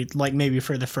finally, like maybe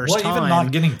for the first time. Even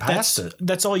not getting past it.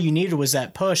 That's all you needed was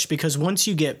that push, because once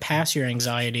you get past your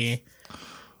anxiety,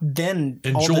 then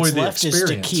enjoy all that's the left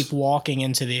experience. is to keep walking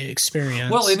into the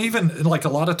experience. Well, and even like a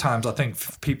lot of times I think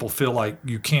people feel like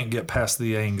you can't get past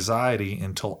the anxiety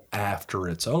until after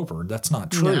it's over. That's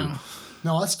not true.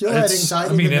 No, I still had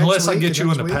anxiety. I mean, unless I get the you in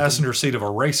next the week. passenger seat of a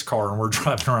race car and we're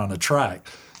driving around the track,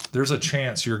 there's a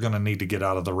chance you're going to need to get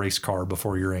out of the race car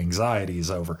before your anxiety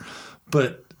is over.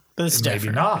 But it's maybe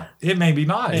not. It may be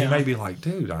not. Yeah. You may be like,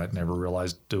 dude, I never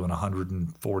realized doing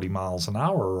 140 miles an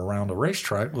hour around a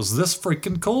racetrack was this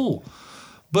freaking cool.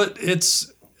 But it's,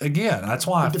 again, that's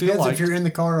why I feel Depends like if you're in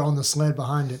the car or on the sled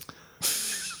behind it.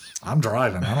 I'm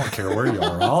driving. I don't care where you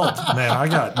are. I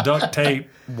got duct tape,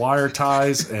 wire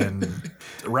ties, and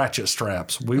ratchet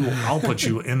straps. I'll put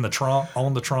you in the trunk,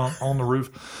 on the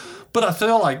roof. But I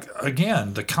feel like,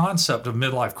 again, the concept of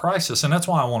midlife crisis, and that's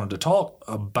why I wanted to talk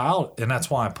about, and that's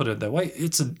why I put it that way.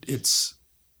 It's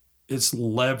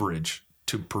leverage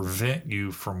to prevent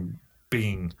you from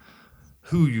being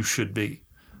who you should be.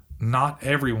 Not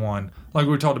everyone, like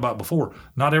we talked about before,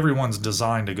 not everyone's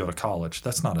designed to go to college.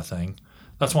 That's not a thing.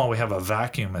 That's why we have a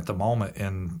vacuum at the moment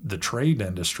in the trade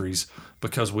industries,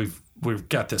 because we've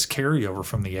got this carryover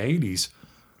from the 80s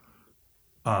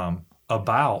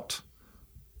about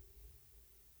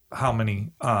how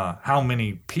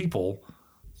many people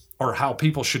or how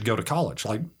people should go to college.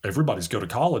 Like everybody's go to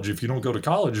college. If you don't go to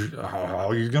college, how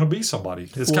are you going to be somebody?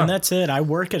 And that's it. I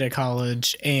work at a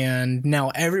college, and now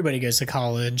everybody goes to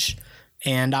college.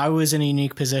 And I was in a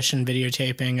unique position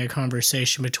videotaping a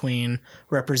conversation between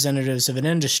representatives of an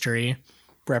industry,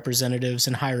 representatives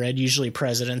in higher ed, usually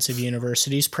presidents of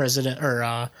universities,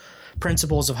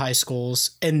 principals of high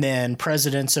schools, and then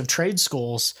presidents of trade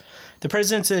schools. The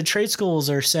presidents of the trade schools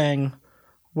are saying,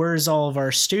 where's all of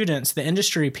our students? The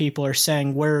industry people are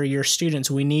saying, where are your students?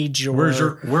 We need where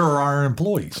are our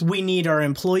employees? We need our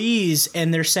employees.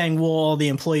 And they're saying, well, all the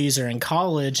employees are in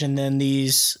college. And then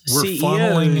these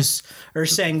CEOs are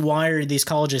saying, why are these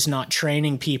colleges not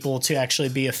training people to actually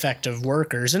be effective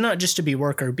workers? And not just to be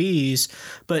worker bees,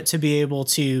 but to be able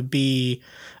to be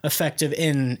effective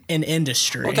in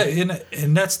industry. Okay,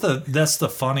 and that's the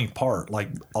funny part. Like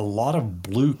a lot of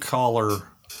blue collar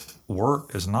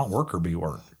work is not worker bee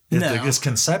work. It's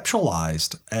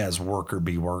conceptualized as worker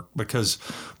bee work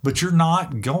but you're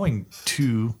not going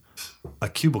to a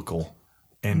cubicle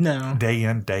and day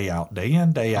in, day out, day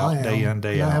in, day out, day in,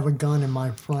 day out. I have a gun in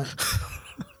my front.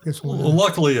 Well,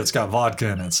 luckily it's got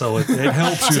vodka in it, so it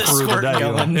helps you through the day.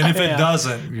 And if it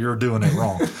doesn't, you're doing it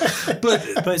wrong.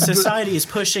 But society is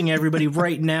pushing everybody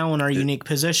right now in our unique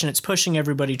position. It's pushing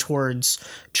everybody towards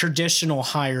traditional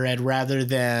higher ed rather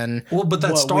than but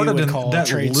that started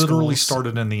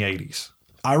started in the 80s.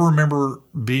 I remember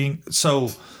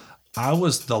I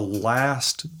was the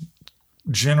last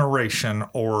generation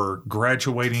or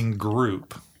graduating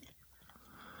group.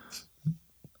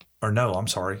 Or no, I'm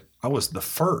sorry. I was the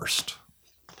first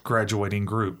graduating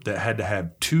group that had to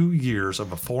have 2 years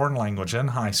of a foreign language in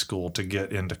high school to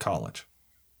get into college.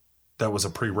 That was a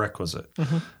prerequisite.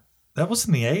 Mm-hmm. That was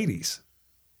in the 80s.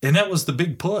 And that was the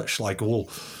big push. Like, well,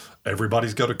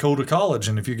 everybody's got to go to college.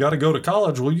 And if you got to go to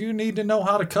college, well, you need to know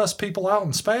how to cuss people out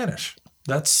in Spanish.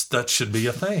 That should be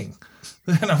a thing.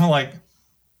 And I'm like,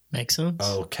 makes sense.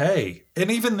 Okay. And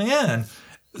even then,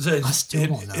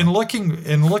 in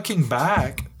looking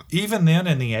back, even then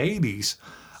in the 80s,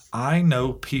 I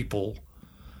know people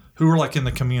who were like in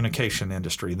the communication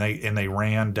industry, and they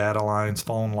ran data lines,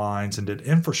 phone lines, and did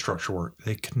infrastructure work.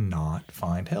 They could not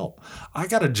find help. I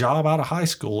got a job out of high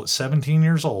school at 17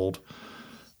 years old.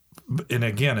 And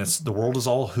again, the world is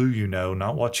all who you know,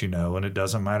 not what you know. And it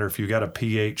doesn't matter if you got a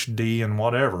PhD in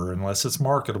whatever, unless it's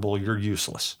marketable, you're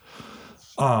useless.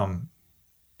 I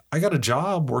got a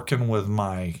job working with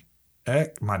my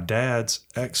dad's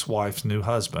ex-wife's new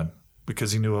husband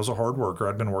because he knew I was a hard worker.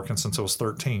 I'd been working since I was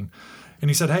 13. And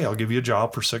he said, hey, I'll give you a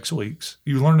job for 6 weeks.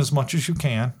 You learn as much as you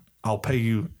can. I'll pay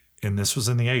you. And this was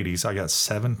in the 80s. I got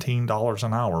 $17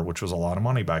 an hour, which was a lot of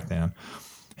money back then.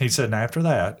 He said, and after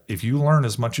that, if you learn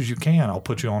as much as you can, I'll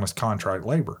put you on as contract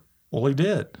labor. Well, he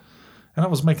did. And I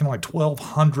was making like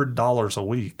 $1,200 a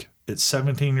week at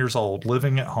 17 years old,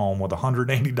 living at home with a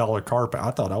 $180 carpet.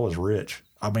 I thought I was rich.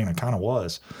 I mean, I kind of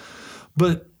was.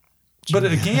 But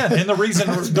again, and the reason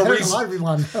is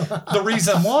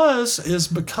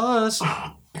because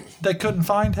they couldn't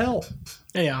find help.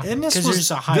 Yeah, and this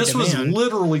was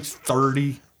literally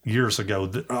 30 years ago.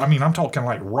 I mean, I'm talking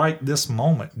like right this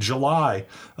moment, July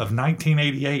of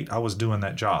 1988. I was doing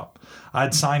that job.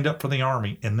 I'd signed up for the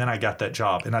Army, and then I got that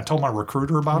job. And I told my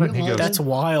recruiter about it, and he goes, "That's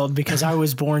wild," because I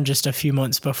was born just a few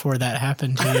months before that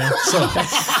happened to you.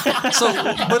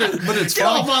 but it's Get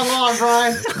funny. off my lawn,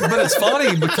 Brian. But it's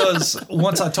funny because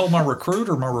once I told my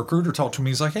recruiter talked to me.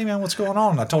 He's like, "Hey man, what's going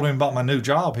on?" And I told him about my new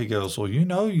job. He goes, "Well, you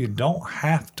know, you don't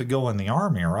have to go in the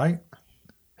Army, right?"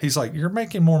 He's like, "You're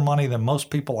making more money than most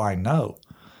people I know."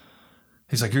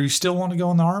 He's like, "Are you still want to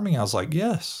go in the Army?" I was like,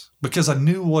 "Yes," because I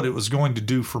knew what it was going to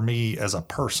do for me as a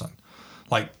person.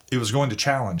 Like, it was going to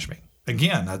challenge me.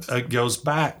 Again, it goes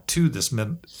back to this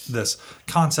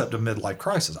concept of midlife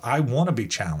crisis. I want to be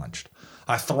challenged.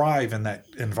 I thrive in that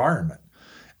environment.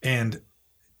 And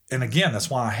again, that's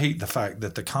why I hate the fact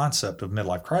that the concept of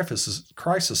midlife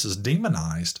crisis is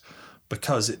demonized,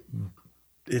 because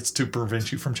it's to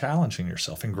prevent you from challenging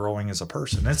yourself and growing as a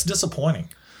person. It's disappointing.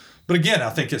 But again, I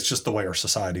think it's just the way our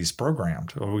society's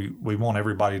programmed. We want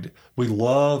everybody we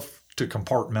love to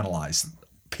compartmentalize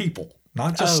people,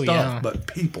 not just stuff, but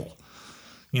people.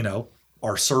 You know,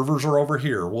 our servers are over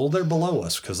here. Well, they're below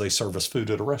us because they serve us food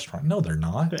at a restaurant. No, they're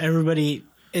not. Everybody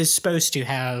is supposed to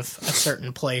have a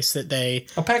certain place that a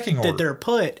pecking order that they're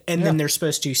put, and then they're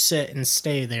supposed to sit and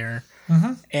stay there.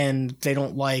 Mm-hmm. And they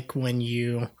don't like when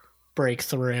you break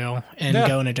through and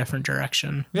go in a different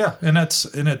direction. Yeah, and it's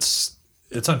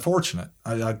unfortunate.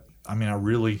 I mean, I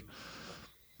really,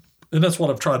 and that's what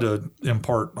I've tried to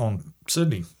impart on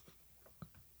Sydney.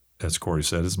 As Corey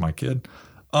said, is my kid.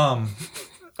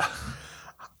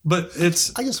 But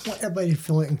it's I just want everybody to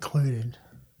feel included.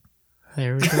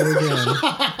 There we go again.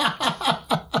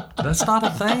 that's not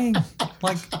a thing.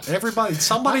 Like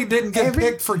somebody didn't get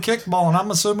picked for kickball, and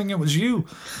I'm assuming it was you.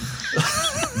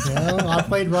 Well, I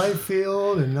played right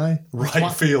field, and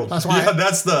Right field. That's why.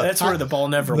 That's where the ball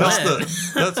never went.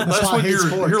 That's why I when hate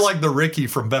sports. you're like the Ricky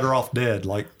from Better Off Dead.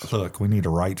 Like, look, we need a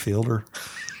right fielder.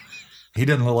 He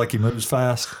doesn't look like he moves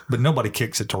fast, but nobody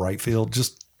kicks it to right field.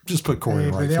 Just put Corey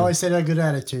in right They field. always say that good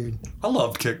attitude. I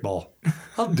loved kickball.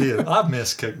 I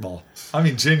miss kickball. I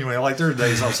mean, genuinely, like there are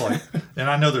days I was like, and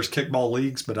I know there's kickball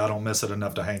leagues, but I don't miss it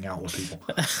enough to hang out with people.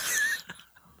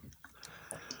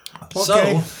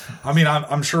 Okay. So, I mean,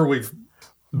 I'm sure we've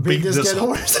beat this dead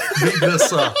horse.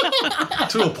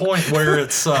 to a point where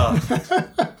it's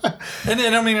and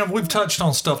then I mean we've touched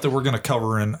on stuff that we're going to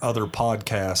cover in other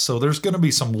podcasts, so there's going to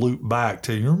be some loop back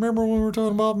to, you remember when we were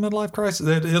talking about midlife crisis?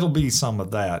 It'll be some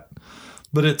of that,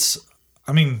 but it's,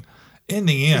 I mean, in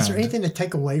the end, is there anything to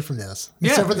take away from this?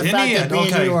 Yeah, Except for the in fact the that end, me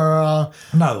and okay. you are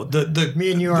no,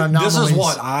 me and you are this is anomalies.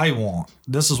 what I want.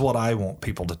 This is what I want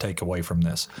people to take away from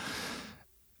this.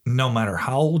 No matter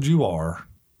how old you are,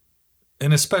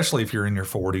 and especially if you're in your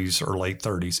 40s or late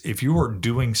 30s, if you are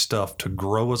doing stuff to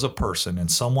grow as a person and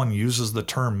someone uses the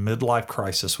term midlife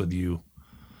crisis with you,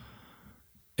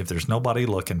 if there's nobody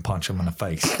looking, punch them in the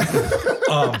face.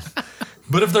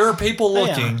 But if there are people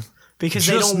looking, because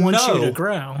they don't want you to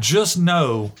grow. Just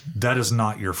know that is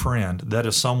not your friend. That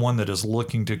is someone that is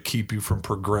looking to keep you from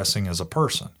progressing as a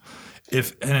person.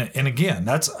 And again,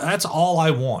 that's all I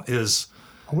want is.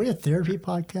 Are we a therapy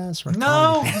podcast? Or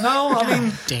No, I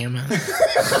mean, Damn it.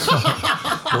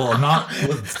 well, not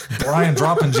with Brian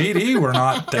dropping GD. We're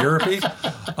not therapy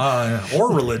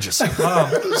or religious.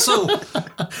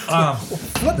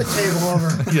 Flip the table over.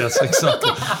 Yes,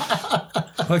 exactly.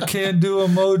 I can't do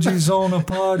emojis on a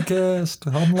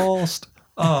podcast. I'm lost.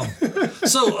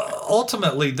 So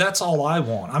ultimately, that's all I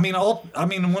want. I mean,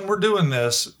 when we're doing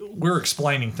this, we're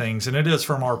explaining things, and it is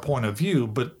from our point of view,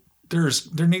 but there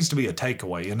needs to be a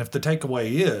takeaway. And if the takeaway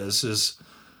is,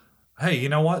 hey, you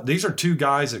know what? These are two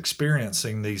guys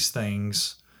experiencing these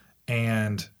things,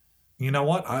 and you know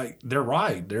what? They're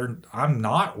right. I'm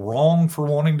not wrong for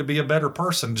wanting to be a better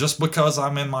person just because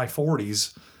I'm in my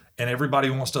 40s and everybody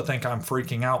wants to think I'm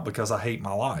freaking out because I hate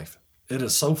my life. It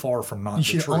is so far from not You the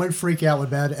should truth. only freak out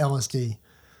with bad LSD.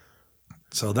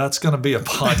 So that's going to be a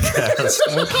podcast.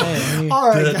 Okay. All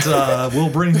right. that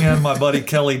we'll bring in my buddy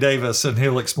Kelly Davis, and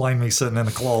he'll explain me sitting in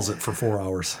a closet for 4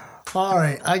 hours. All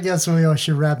right. I guess we all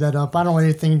should wrap that up. I don't have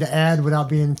anything to add without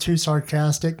being too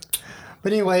sarcastic.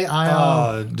 But anyway,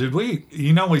 did we?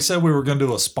 We said we were going to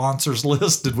do a sponsors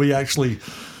list. Did we actually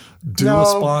do a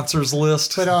sponsors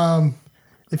list? But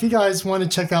if you guys want to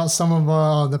check out some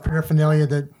of the paraphernalia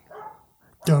that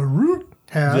the Root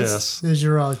has, Yes. is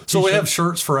your So we have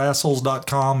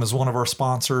shirtsforassholes.com as one of our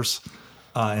sponsors.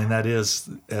 And that is,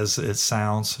 as it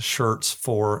sounds,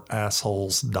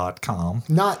 shirtsforassholes.com.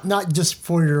 not just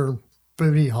for your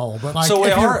booty hole, but like So we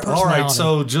if you're a are all right.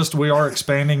 personality. So we are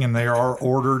expanding, and they are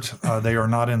ordered. They are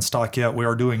not in stock yet. We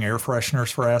are doing air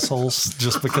fresheners for assholes,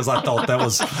 just because I thought that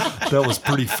was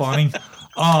pretty funny.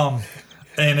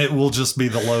 And it will just be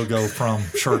the logo from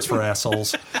Shirts for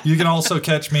Assholes. You can also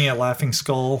catch me at Laughing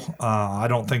Skull. I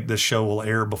don't think this show will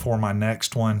air before my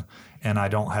next one, and I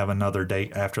don't have another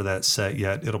date after that set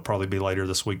yet. It'll probably be later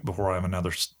this week before I have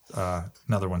another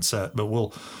one set. But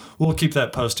we'll keep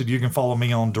that posted. You can follow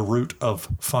me on Daruut of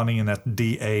Funny, and that's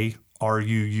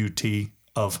DARUUT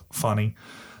of Funny.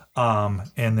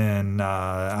 And then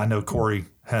I know Corey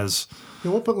has. Yeah,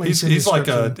 we'll put links in the He's like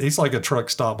description. a truck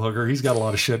stop hooker. He's got a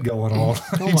lot of shit going on.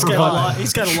 He's got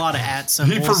a lot of at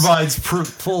symbols. He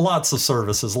provides lots of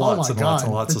services, lots and lots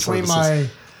and lots of services.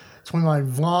 Between my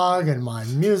vlog and my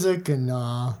music and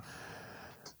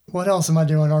what else am I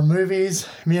doing? Our movies.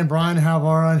 Me and Brian have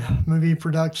our own movie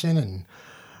production, and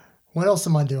what else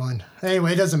am I doing?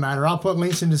 Anyway, it doesn't matter. I'll put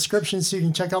links in the description so you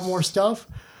can check out more stuff.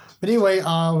 But anyway,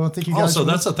 well, thank you guys. Also,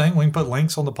 that's the thing. We can put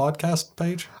links on the podcast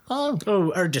page.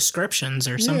 or descriptions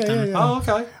or something. Yeah. Oh,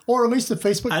 okay. Or at least the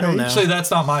Facebook page. I don't know. See, that's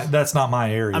not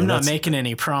my area. I'm not making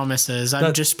any promises.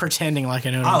 I'm just pretending like I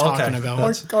know what I'm talking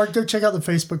about. Or go check out the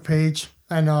Facebook page.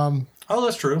 And Oh,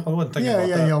 that's true. I wasn't thinking about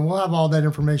that. yeah. We'll have all that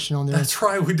information on there. That's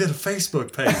right. We did a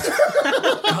Facebook page.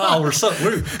 God, we're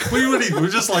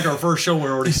just like our first show.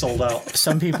 We're already sold out.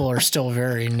 Some people are still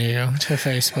very new to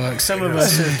Facebook. Some of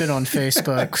us have been on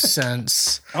Facebook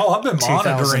since. Oh, I've been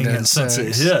monitoring it 2006. since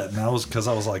it hit, and I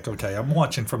was like, okay, I'm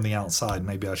watching from the outside.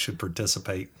 Maybe I should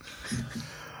participate.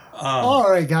 All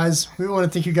right, guys. We want to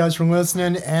thank you guys for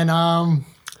listening, and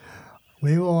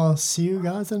we will see you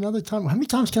guys another time. How many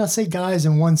times can I say guys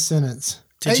in one sentence?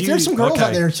 Hey, there's some girls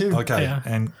out there too. Okay, Yeah.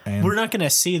 and We're not going to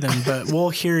see them, but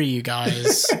we'll hear you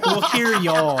guys. We'll hear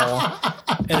y'all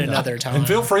at another time. and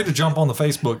feel free to jump on the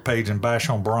Facebook page and bash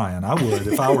on Brian. I would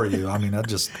if I were you. I mean,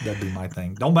 that'd be my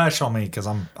thing. Don't bash on me because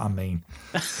I'm mean.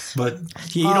 But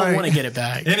you don't right. want to get it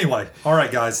back. anyway, all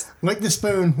right, guys. Lick the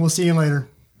spoon. We'll see you later.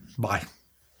 Bye.